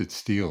twisted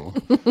steel,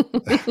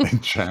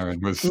 and Sharon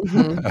was,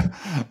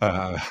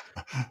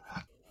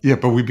 yeah.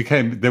 But we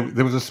became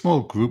there was a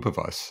small group of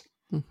us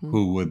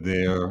who were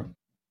there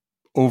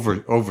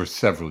over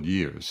several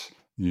years.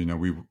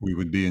 We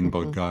would be in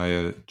Bodh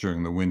Gaya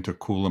during the winter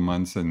cooler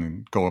months and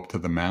then go up to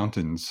the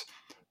mountains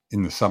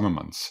in the summer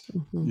months,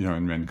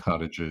 and rent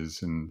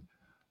cottages. And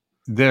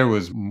there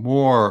was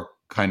more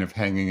kind of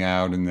hanging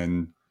out and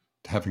then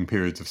having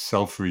periods of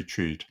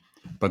self-retreat,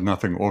 but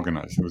nothing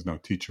organized. There was no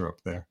teacher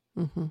up there.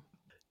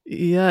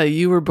 Yeah,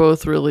 you were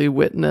both really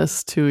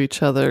witness to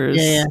each other's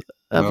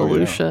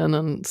evolution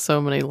on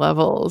so many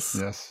levels.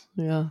 Yes.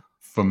 Yeah.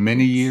 For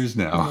many years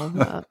now. I love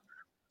that.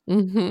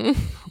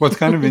 What's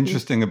kind of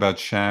interesting about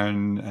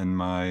Sharon and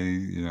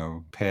my,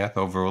 path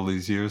over all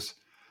these years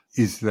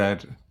is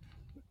that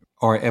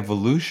our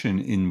evolution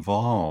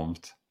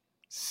involved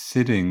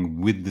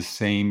sitting with the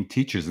same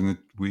teachers, and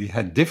we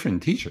had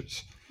different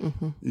teachers.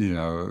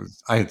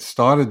 I had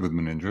started with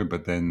Munindra,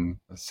 but then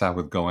sat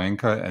with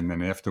Goenka, and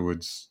then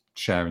afterwards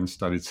Sharon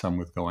studied some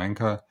with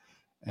Goenka,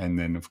 and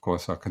then of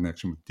course our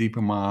connection with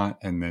Dipa Ma,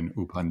 and then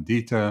U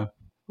Pandita,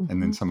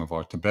 and then some of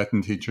our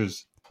Tibetan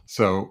teachers.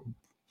 So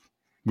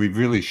we've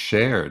really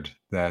shared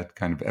that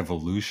kind of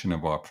evolution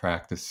of our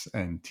practice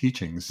and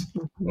teachings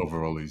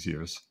over all these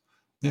years.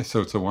 Yeah,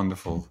 so it's a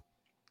wonderful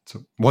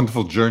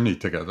journey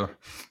together.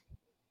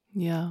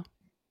 Yeah.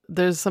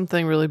 There's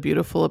something really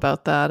beautiful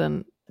about that,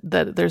 and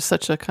that there's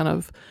such a kind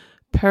of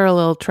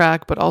parallel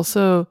track, but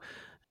also,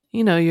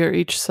 you're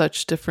each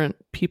such different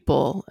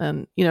people.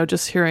 And,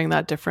 just hearing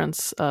that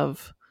difference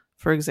of,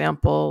 for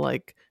example,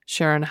 like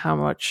Sharon, how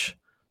much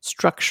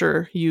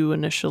structure you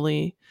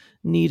initially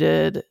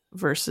needed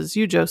versus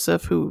you,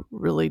 Joseph, who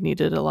really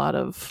needed a lot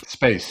of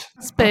space.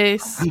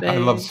 I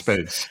love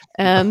space.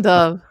 And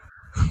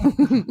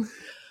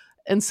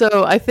and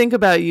so I think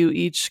about you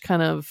each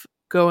kind of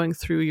going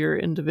through your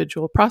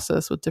individual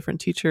process with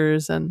different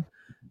teachers, and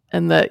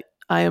that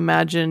I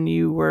imagine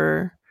you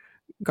were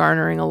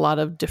garnering a lot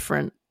of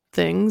different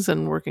things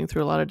and working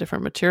through a lot of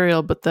different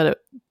material, but that it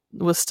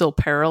was still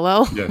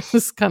parallel. Yes.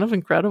 It's kind of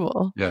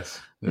incredible. Yes.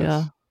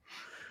 Yeah.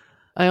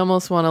 I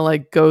almost want to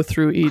go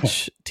through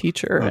each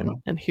teacher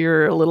and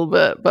hear a little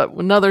bit, but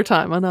another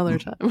time.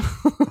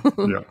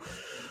 Yeah.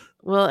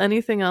 Well,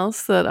 anything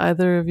else that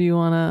either of you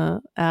want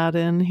to add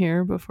in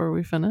here before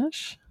we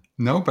finish?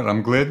 No, but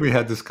I'm glad we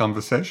had this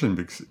conversation,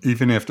 because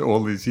even after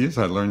all these years,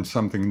 I learned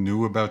something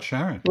new about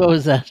Sharon. What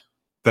was that?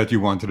 That you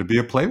wanted to be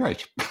a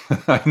playwright.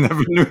 I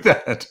never knew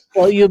that.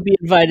 Well, you'll be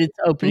invited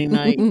to opening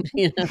night.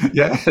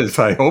 Yes,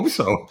 I hope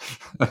so.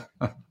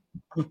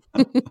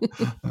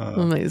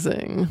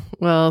 Amazing.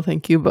 Well,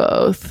 thank you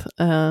both.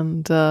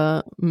 And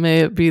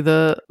may it be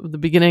the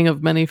beginning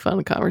of many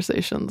fun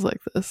conversations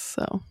like this.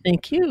 So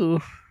thank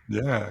you.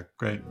 Yeah,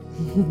 great.